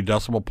by 30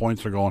 decibel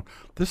points. They're going,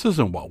 this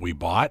isn't what we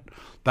bought.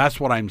 That's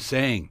what I'm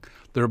saying.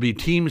 There'll be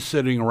teams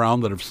sitting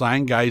around that have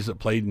signed guys that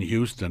played in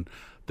Houston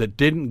that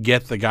didn't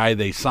get the guy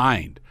they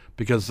signed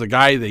because the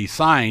guy they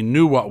signed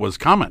knew what was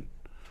coming.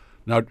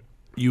 Now,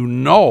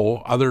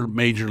 other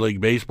Major League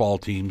Baseball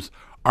teams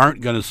aren't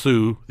going to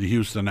sue the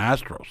Houston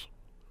Astros,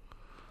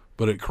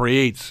 but it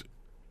creates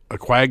a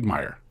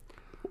quagmire.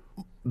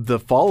 The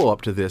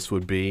follow-up to this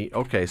would be,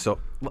 okay, so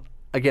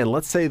again,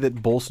 let's say that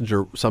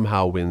Bolsinger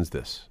somehow wins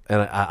this,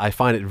 and I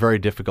find it very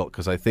difficult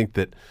because I think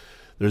that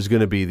there's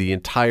going to be the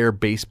entire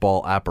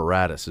baseball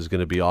apparatus is going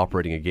to be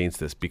operating against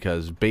this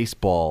because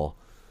baseball,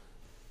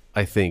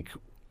 I think,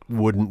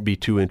 wouldn't be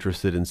too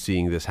interested in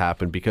seeing this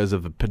happen because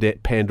of the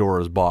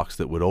Pandora's box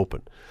that would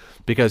open.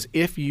 Because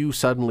if you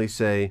suddenly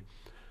say,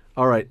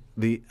 all right,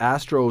 the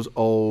Astros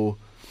owe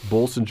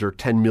Bolsinger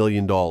 $10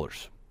 million,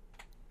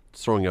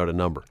 it's throwing out a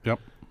number. Yep.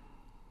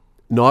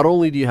 Not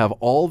only do you have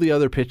all the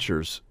other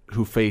pitchers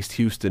who faced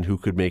Houston who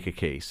could make a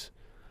case,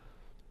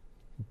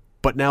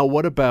 but now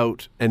what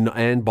about,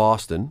 and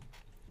Boston,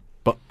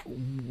 but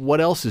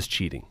what else is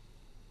cheating?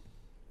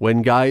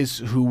 When guys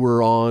who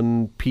were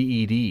on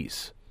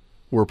PEDs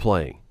were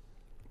playing.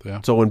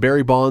 Yeah. So when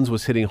Barry Bonds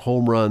was hitting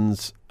home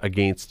runs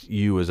against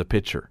you as a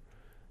pitcher,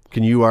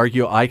 can you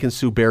argue I can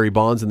sue Barry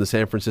Bonds and the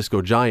San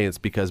Francisco Giants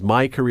because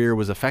my career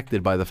was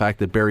affected by the fact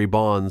that Barry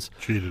Bonds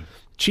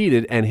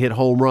cheated and hit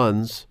home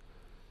runs,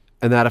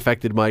 and that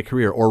affected my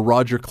career? Or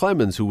Roger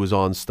Clemens, who was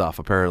on stuff,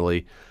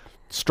 apparently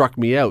struck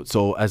me out.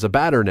 So as a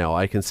batter now,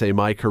 I can say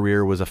my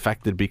career was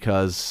affected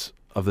because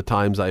of the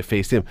times I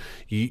faced him.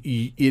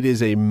 It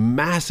is a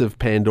massive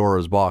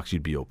Pandora's box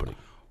you'd be opening.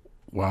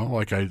 Well,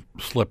 like I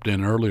slipped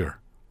in earlier,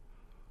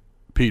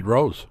 Pete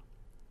Rose.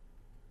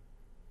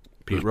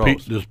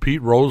 Does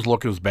Pete Rose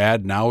look as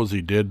bad now as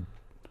he did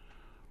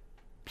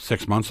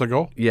 6 months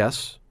ago?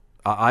 Yes,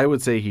 I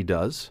would say he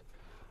does.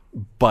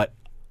 But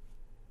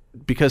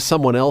because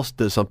someone else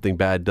does something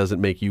bad doesn't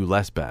make you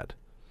less bad.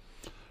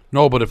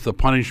 No, but if the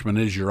punishment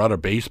is you're out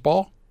of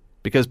baseball?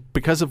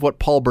 Because of what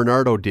Paul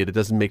Bernardo did, it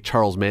doesn't make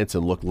Charles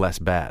Manson look less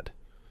bad,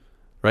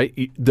 right?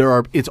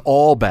 It's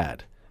all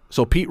bad.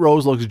 So Pete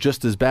Rose looks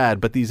just as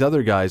bad, but these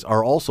other guys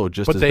are also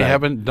just as bad. But they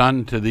haven't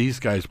done to these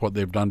guys what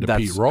they've done to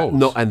Pete Rose.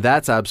 No, and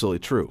that's absolutely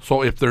true.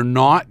 So if they're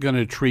not going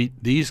to treat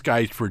these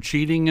guys for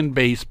cheating in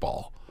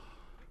baseball,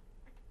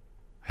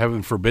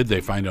 heaven forbid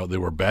they find out they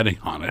were betting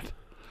on it.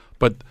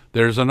 But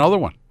there's another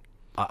one.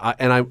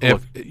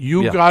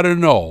 You got to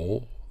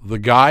know the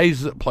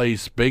guys that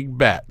place big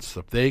bets,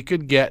 if they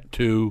could get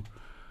to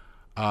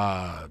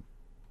the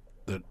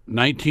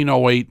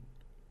 1908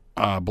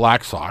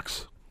 Black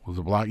Sox, was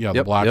it Black? Yeah,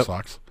 the Black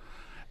Sox,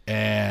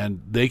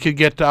 and they could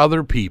get to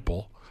other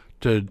people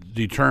to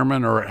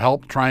determine or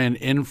help try and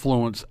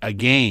influence a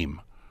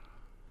game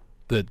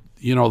that,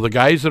 the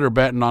guys that are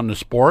betting on the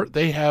sport,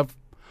 they have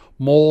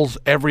moles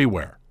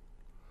everywhere.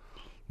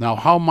 Now,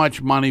 how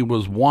much money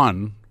was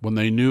won when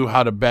they knew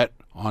how to bet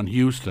on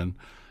Houston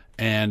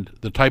and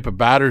the type of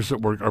batters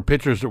that were, or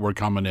pitchers that were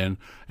coming in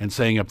and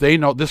saying, if they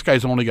know this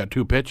guy's only got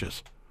 2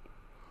 pitches,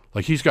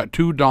 like he's got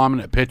 2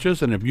 dominant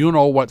pitches, and if you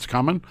know what's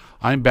coming,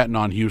 I'm betting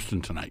on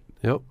Houston tonight.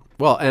 Yep.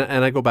 Well,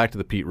 and I go back to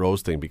the Pete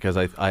Rose thing because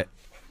I've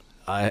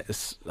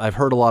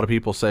heard a lot of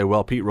people say,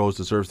 well, Pete Rose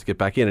deserves to get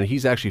back in, and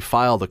he's actually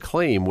filed a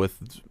claim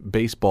with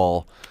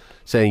baseball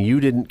saying you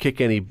didn't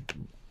kick any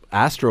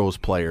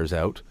Astros players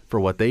out for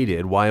what they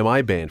did. Why am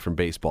I banned from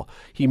baseball?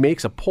 He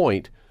makes a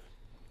point,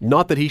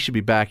 not that he should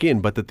be back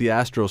in, but that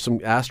some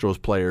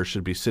Astros players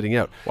should be sitting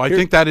out. Well, I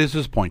think that is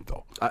his point,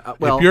 though.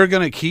 If you're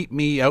going to keep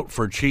me out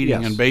for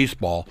cheating in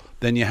baseball,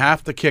 then you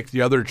have to kick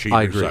the other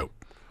cheaters out.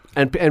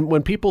 And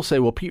when people say,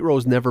 well, Pete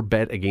Rose never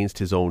bet against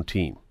his own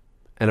team,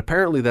 and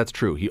apparently that's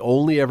true. He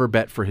only ever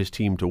bet for his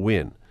team to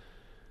win.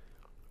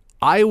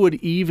 I would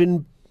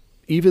even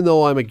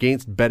though I'm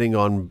against betting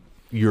on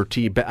your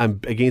team, I'm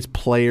against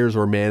players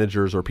or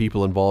managers or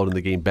people involved in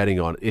the game betting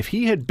on it. If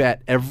he had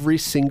bet every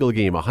single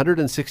game,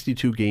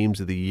 162 games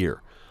of the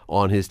year,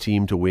 on his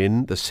team to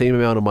win the same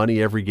amount of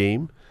money every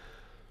game,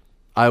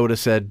 I would have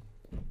said,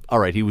 all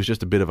right, he was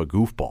just a bit of a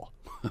goofball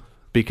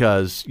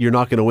because you're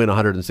not going to win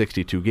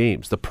 162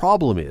 games. The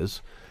problem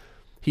is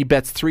he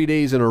bets 3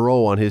 days in a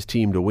row on his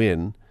team to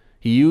win.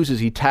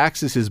 He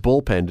taxes his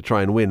bullpen to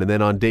try and win, and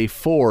then on day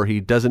 4,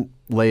 he doesn't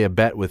lay a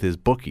bet with his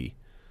bookie.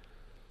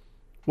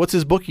 What's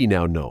his bookie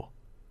now know?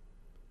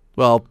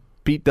 Well,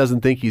 Pete doesn't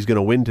think he's going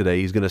to win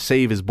today. He's going to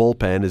save his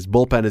bullpen. His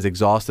bullpen is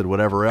exhausted,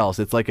 whatever else.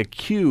 It's like a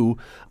cue,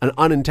 an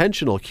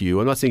unintentional cue.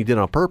 I'm not saying he did it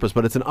on purpose,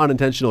 but it's an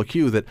unintentional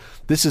cue that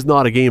this is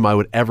not a game I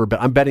would ever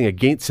bet. I'm betting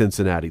against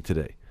Cincinnati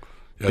today.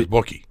 His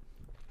bookie.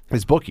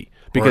 His bookie.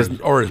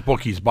 Or his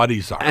bookie's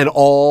buddies are. And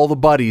all the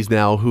buddies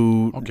now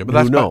who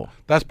know.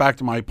 That's back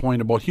to my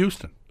point about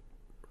Houston.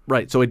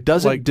 Right. So it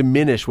doesn't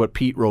diminish what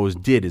Pete Rose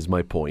did is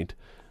my point.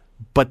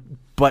 But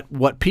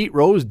what Pete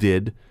Rose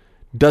did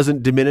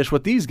doesn't diminish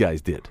what these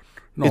guys did.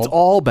 No, it's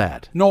all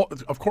bad. No,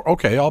 of course.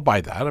 Okay, I'll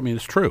buy that. I mean,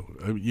 it's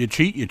true. You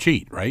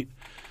cheat, right?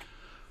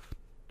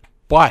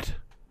 But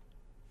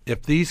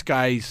if these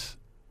guys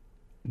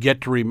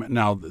get to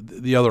now,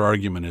 the other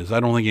argument is I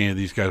don't think any of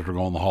these guys were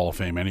going to the Hall of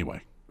Fame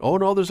anyway. Oh,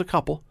 no, there's a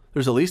couple.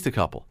 There's at least a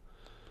couple.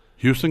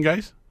 Houston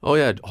guys? Oh,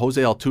 yeah,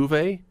 Jose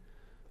Altuve.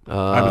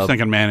 I was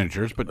thinking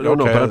managers, but no,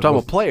 but I'm talking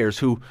about players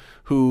who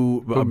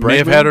may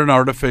have had an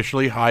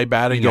artificially high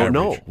batting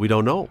average. We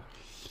don't know.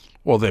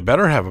 Well, they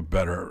better have a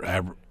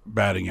better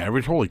batting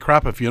average. Holy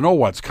crap, if you know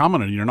what's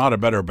coming and you're not a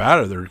better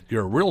batter,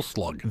 you're a real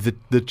slug.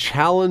 The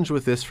challenge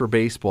with this for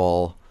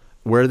baseball,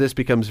 where this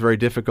becomes very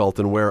difficult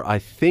and where I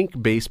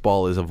think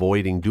baseball is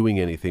avoiding doing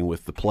anything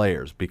with the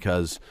players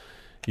because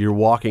you're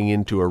walking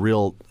into a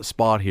real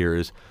spot here,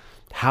 is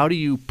how do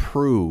you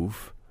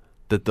prove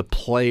that the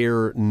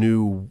player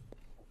knew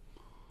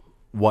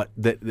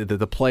that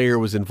the player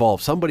was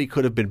involved? Somebody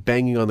could have been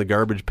banging on the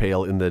garbage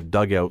pail in the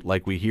dugout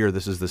like we hear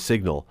this is the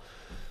signal,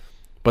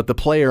 but the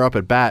player up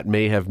at bat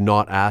may have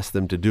not asked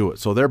them to do it.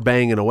 So they're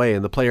banging away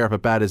and the player up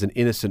at bat is an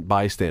innocent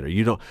bystander.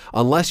 You don't,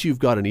 unless you've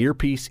got an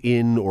earpiece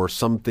in or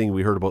something.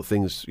 We heard about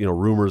things,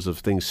 rumors of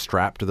things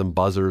strapped to them,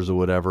 buzzers or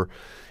whatever.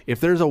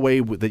 If there's a way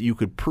that you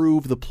could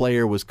prove the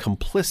player was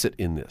complicit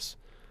in this,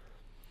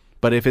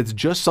 but if it's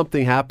just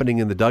something happening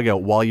in the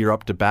dugout while you're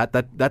up to bat,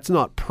 that's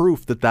not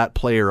proof that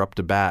player up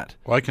to bat.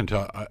 Well, I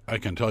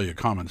can tell you,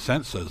 common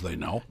sense says they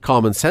know.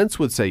 Common sense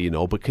would say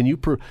but can you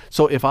prove?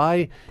 So if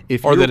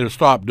or they'd have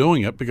stopped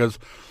doing it because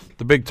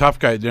the big tough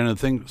guy at the end of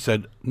the thing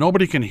said,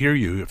 nobody can hear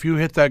you. If you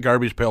hit that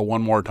garbage pail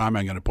one more time,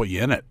 I'm going to put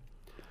you in it.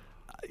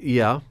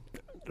 Yeah,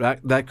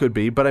 that could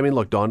be. But I mean,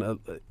 look, Don,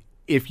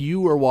 if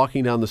you are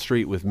walking down the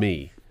street with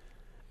me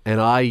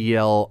and I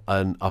yell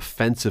an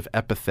offensive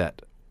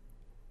epithet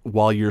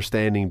while you're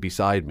standing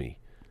beside me,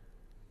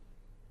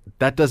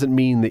 that doesn't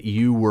mean that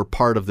you were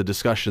part of the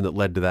discussion that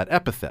led to that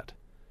epithet,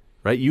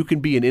 right? You can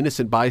be an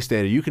innocent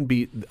bystander. You can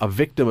be a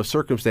victim of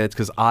circumstance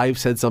because I've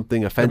said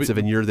something offensive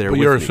and you're there with me.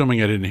 But you're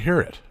assuming I didn't hear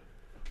it.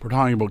 We're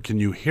talking about, can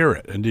you hear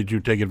it? And did you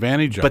take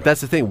advantage of it? But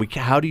that's the thing.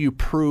 How do you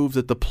prove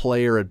that the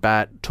player at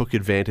bat took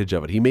advantage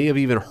of it? He may have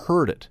even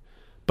heard it.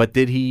 But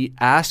did he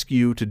ask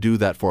you to do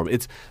that for him?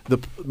 It's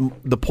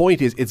the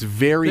point is it's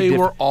very They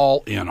were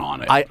all in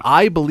on it.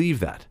 I believe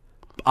that.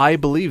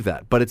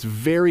 But it's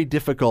very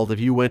difficult if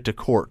you went to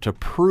court to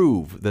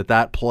prove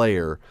that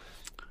player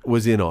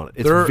was in on it.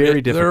 It's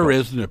very difficult. There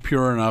isn't a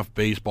pure enough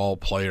baseball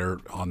player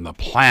on the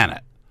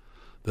planet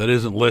that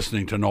isn't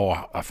listening to know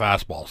a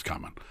fastball's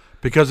coming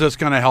because it's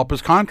going to help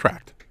his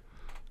contract.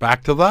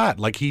 Back to that.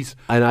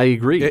 And I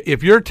agree.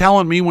 If you're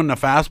telling me when the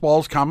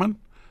fastball's coming,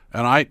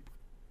 and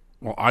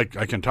I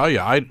can tell you,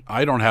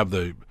 I don't have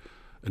the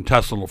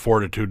intestinal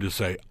fortitude to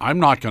say, I'm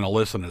not going to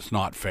listen, it's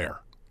not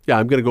fair. Yeah,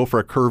 I'm going to go for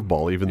a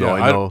curveball, even though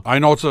I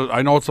know it's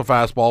a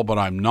fastball, but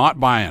I'm not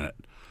buying it.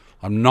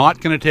 I'm not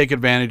going to take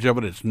advantage of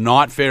it. It's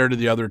not fair to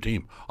the other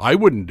team. I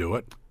wouldn't do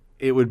it.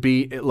 It would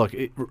be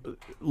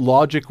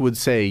logic would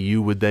say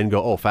you would then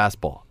go, oh,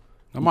 fastball,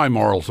 Now, my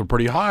morals are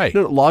pretty high.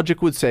 No,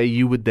 logic would say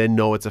you would then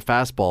know it's a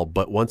fastball.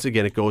 But once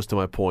again, it goes to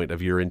my point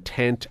of your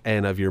intent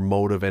and of your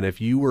motive. And if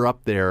you were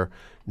up there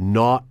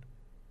not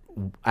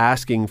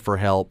asking for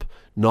help,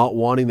 not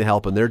wanting the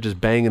help, and they're just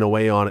banging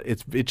away on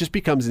it, it just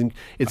becomes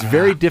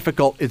very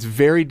difficult. It's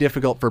very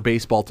difficult for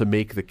baseball to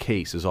make the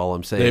case. Is all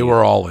I'm saying. They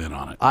were all in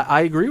on it.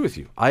 I agree with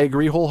you. I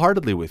agree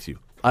wholeheartedly with you.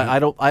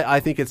 I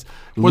think it's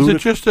Was it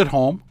just at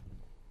home?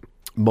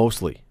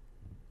 Mostly.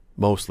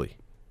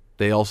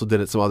 They also did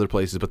it some other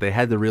places, but they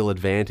had the real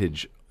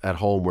advantage at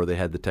home where they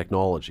had the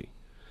technology.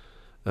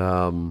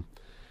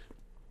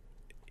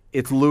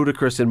 It's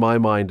ludicrous in my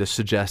mind to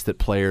suggest that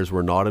players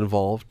were not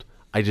involved.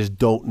 I just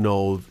don't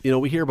know.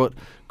 We hear about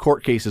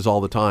court cases all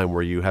the time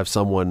where you have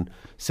someone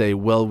say,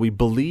 well, we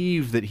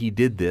believe that he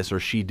did this or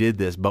she did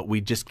this, but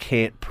we just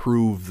can't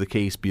prove the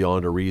case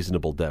beyond a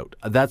reasonable doubt.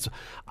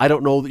 I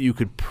don't know that you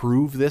could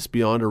prove this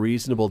beyond a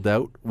reasonable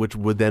doubt, which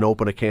would then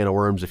open a can of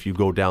worms if you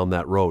go down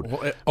that road.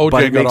 Well,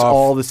 but it makes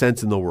all the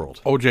sense in the world.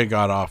 OJ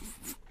got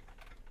off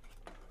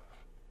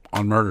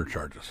on murder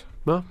charges.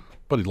 Well,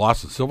 but he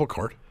lost in civil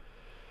court.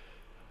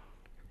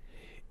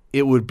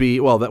 It would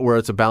be, where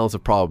it's a balance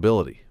of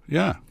probability.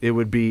 Yeah. It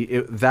would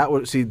be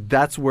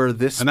that's where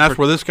this and that's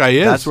where this guy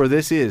is. That's where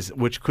this is,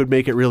 which could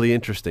make it really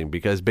interesting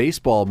because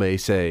baseball may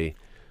say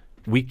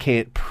we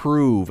can't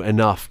prove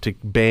enough to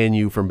ban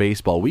you from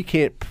baseball. We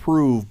can't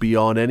prove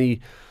beyond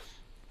any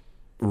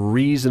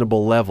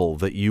reasonable level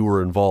that you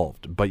were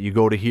involved. But you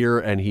go to here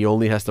and he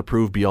only has to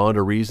prove beyond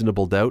a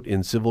reasonable doubt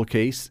in civil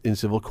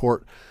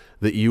court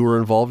that you were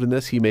involved in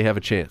this, he may have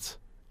a chance.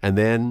 And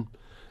then,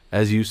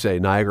 as you say,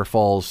 Niagara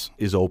Falls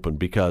is open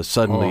because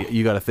suddenly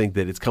you got to think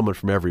that it's coming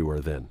from everywhere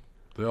then.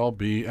 They'll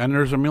be, and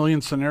there's a million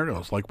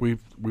scenarios. Like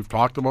we've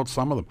talked about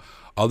some of them.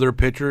 Other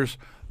pitchers,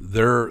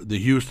 they're the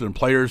Houston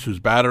players whose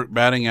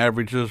batting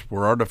averages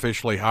were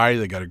artificially high.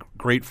 They got a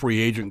great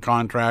free agent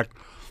contract.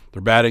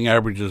 Their batting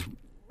averages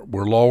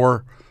were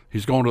lower.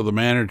 He's going to the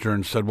manager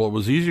and said, well, it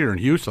was easier in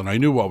Houston. I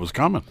knew what was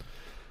coming.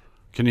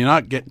 Can you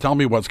not tell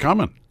me what's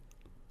coming?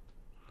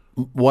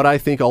 What I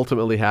think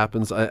ultimately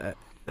happens, and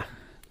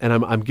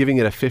I'm giving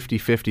it a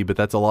 50-50, but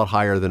that's a lot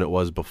higher than it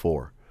was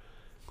before.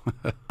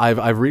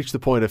 I've reached the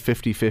point of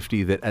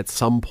 50-50 that at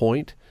some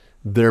point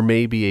there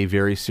may be a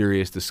very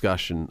serious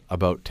discussion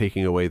about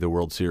taking away the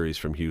World Series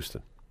from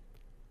Houston.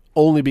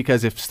 Only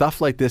because if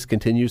stuff like this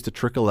continues to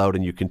trickle out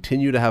and you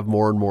continue to have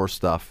more and more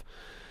stuff,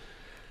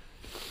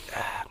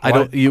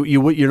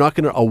 you're not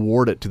going to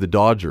award it to the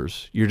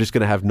Dodgers. You're just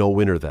going to have no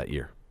winner that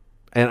year.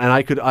 And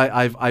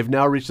I've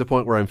now reached the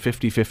point where I'm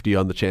 50-50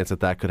 on the chance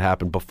that could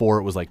happen. Before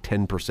it was like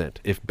 10%,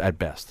 if at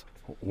best.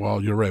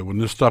 Well, you're right. When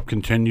this stuff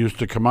continues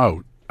to come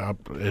out,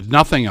 if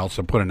nothing else,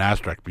 I'll put an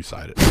asterisk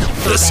beside it.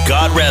 The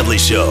Scott Radley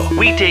Show.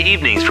 Weekday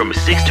evenings from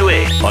 6 to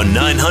 8 on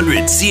 900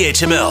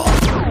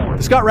 CHML.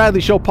 The Scott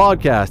Radley Show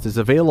podcast is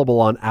available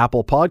on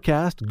Apple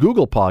Podcast,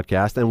 Google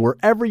Podcast, and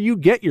wherever you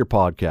get your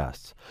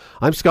podcasts.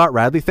 I'm Scott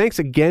Radley. Thanks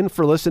again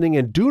for listening,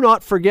 and do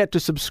not forget to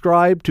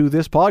subscribe to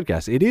this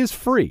podcast. It is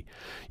free.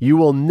 You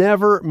will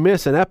never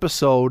miss an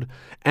episode,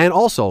 and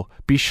also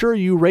be sure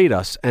you rate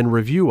us and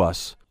review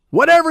us.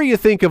 Whatever you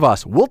think of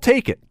us, we'll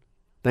take it.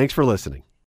 Thanks for listening.